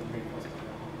reinforcement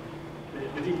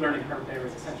learning. The deep learning part there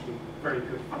is essentially very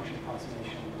good function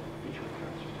approximation with feature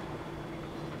recurrence.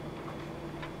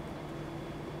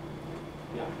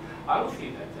 Yeah, I would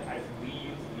say that as we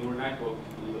use neural network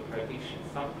to do the prediction,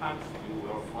 sometimes you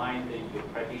will find that your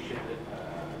prediction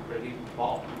predict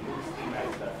ball looks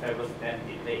as several standard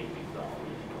delay with the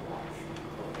original ones.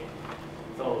 Okay.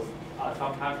 So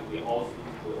sometimes we also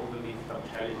will meet some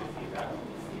challenges in that we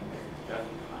see just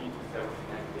trying to several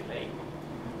standard delay.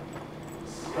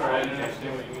 Sorry, I don't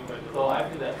understand what you mean by that. So I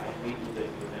think that as we do the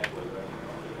neural network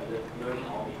learning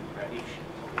on the prediction,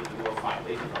 okay, you will find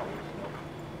based on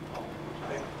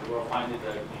you will find that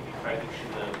the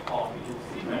prediction of you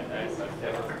see that as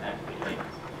several standard delay.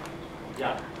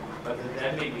 Yeah. But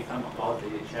there may be some about the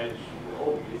challenge.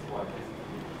 Oh, this one is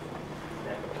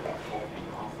that open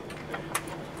concept.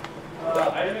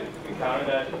 I haven't encountered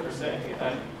that per se. I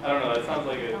don't know. That sounds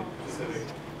like a specific.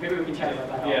 Maybe we can chat about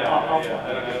that. Yeah, I'll yeah. I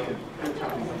don't.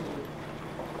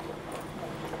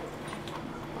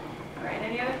 All right,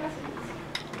 any other questions?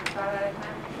 About out of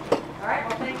time? All right,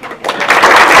 well, thank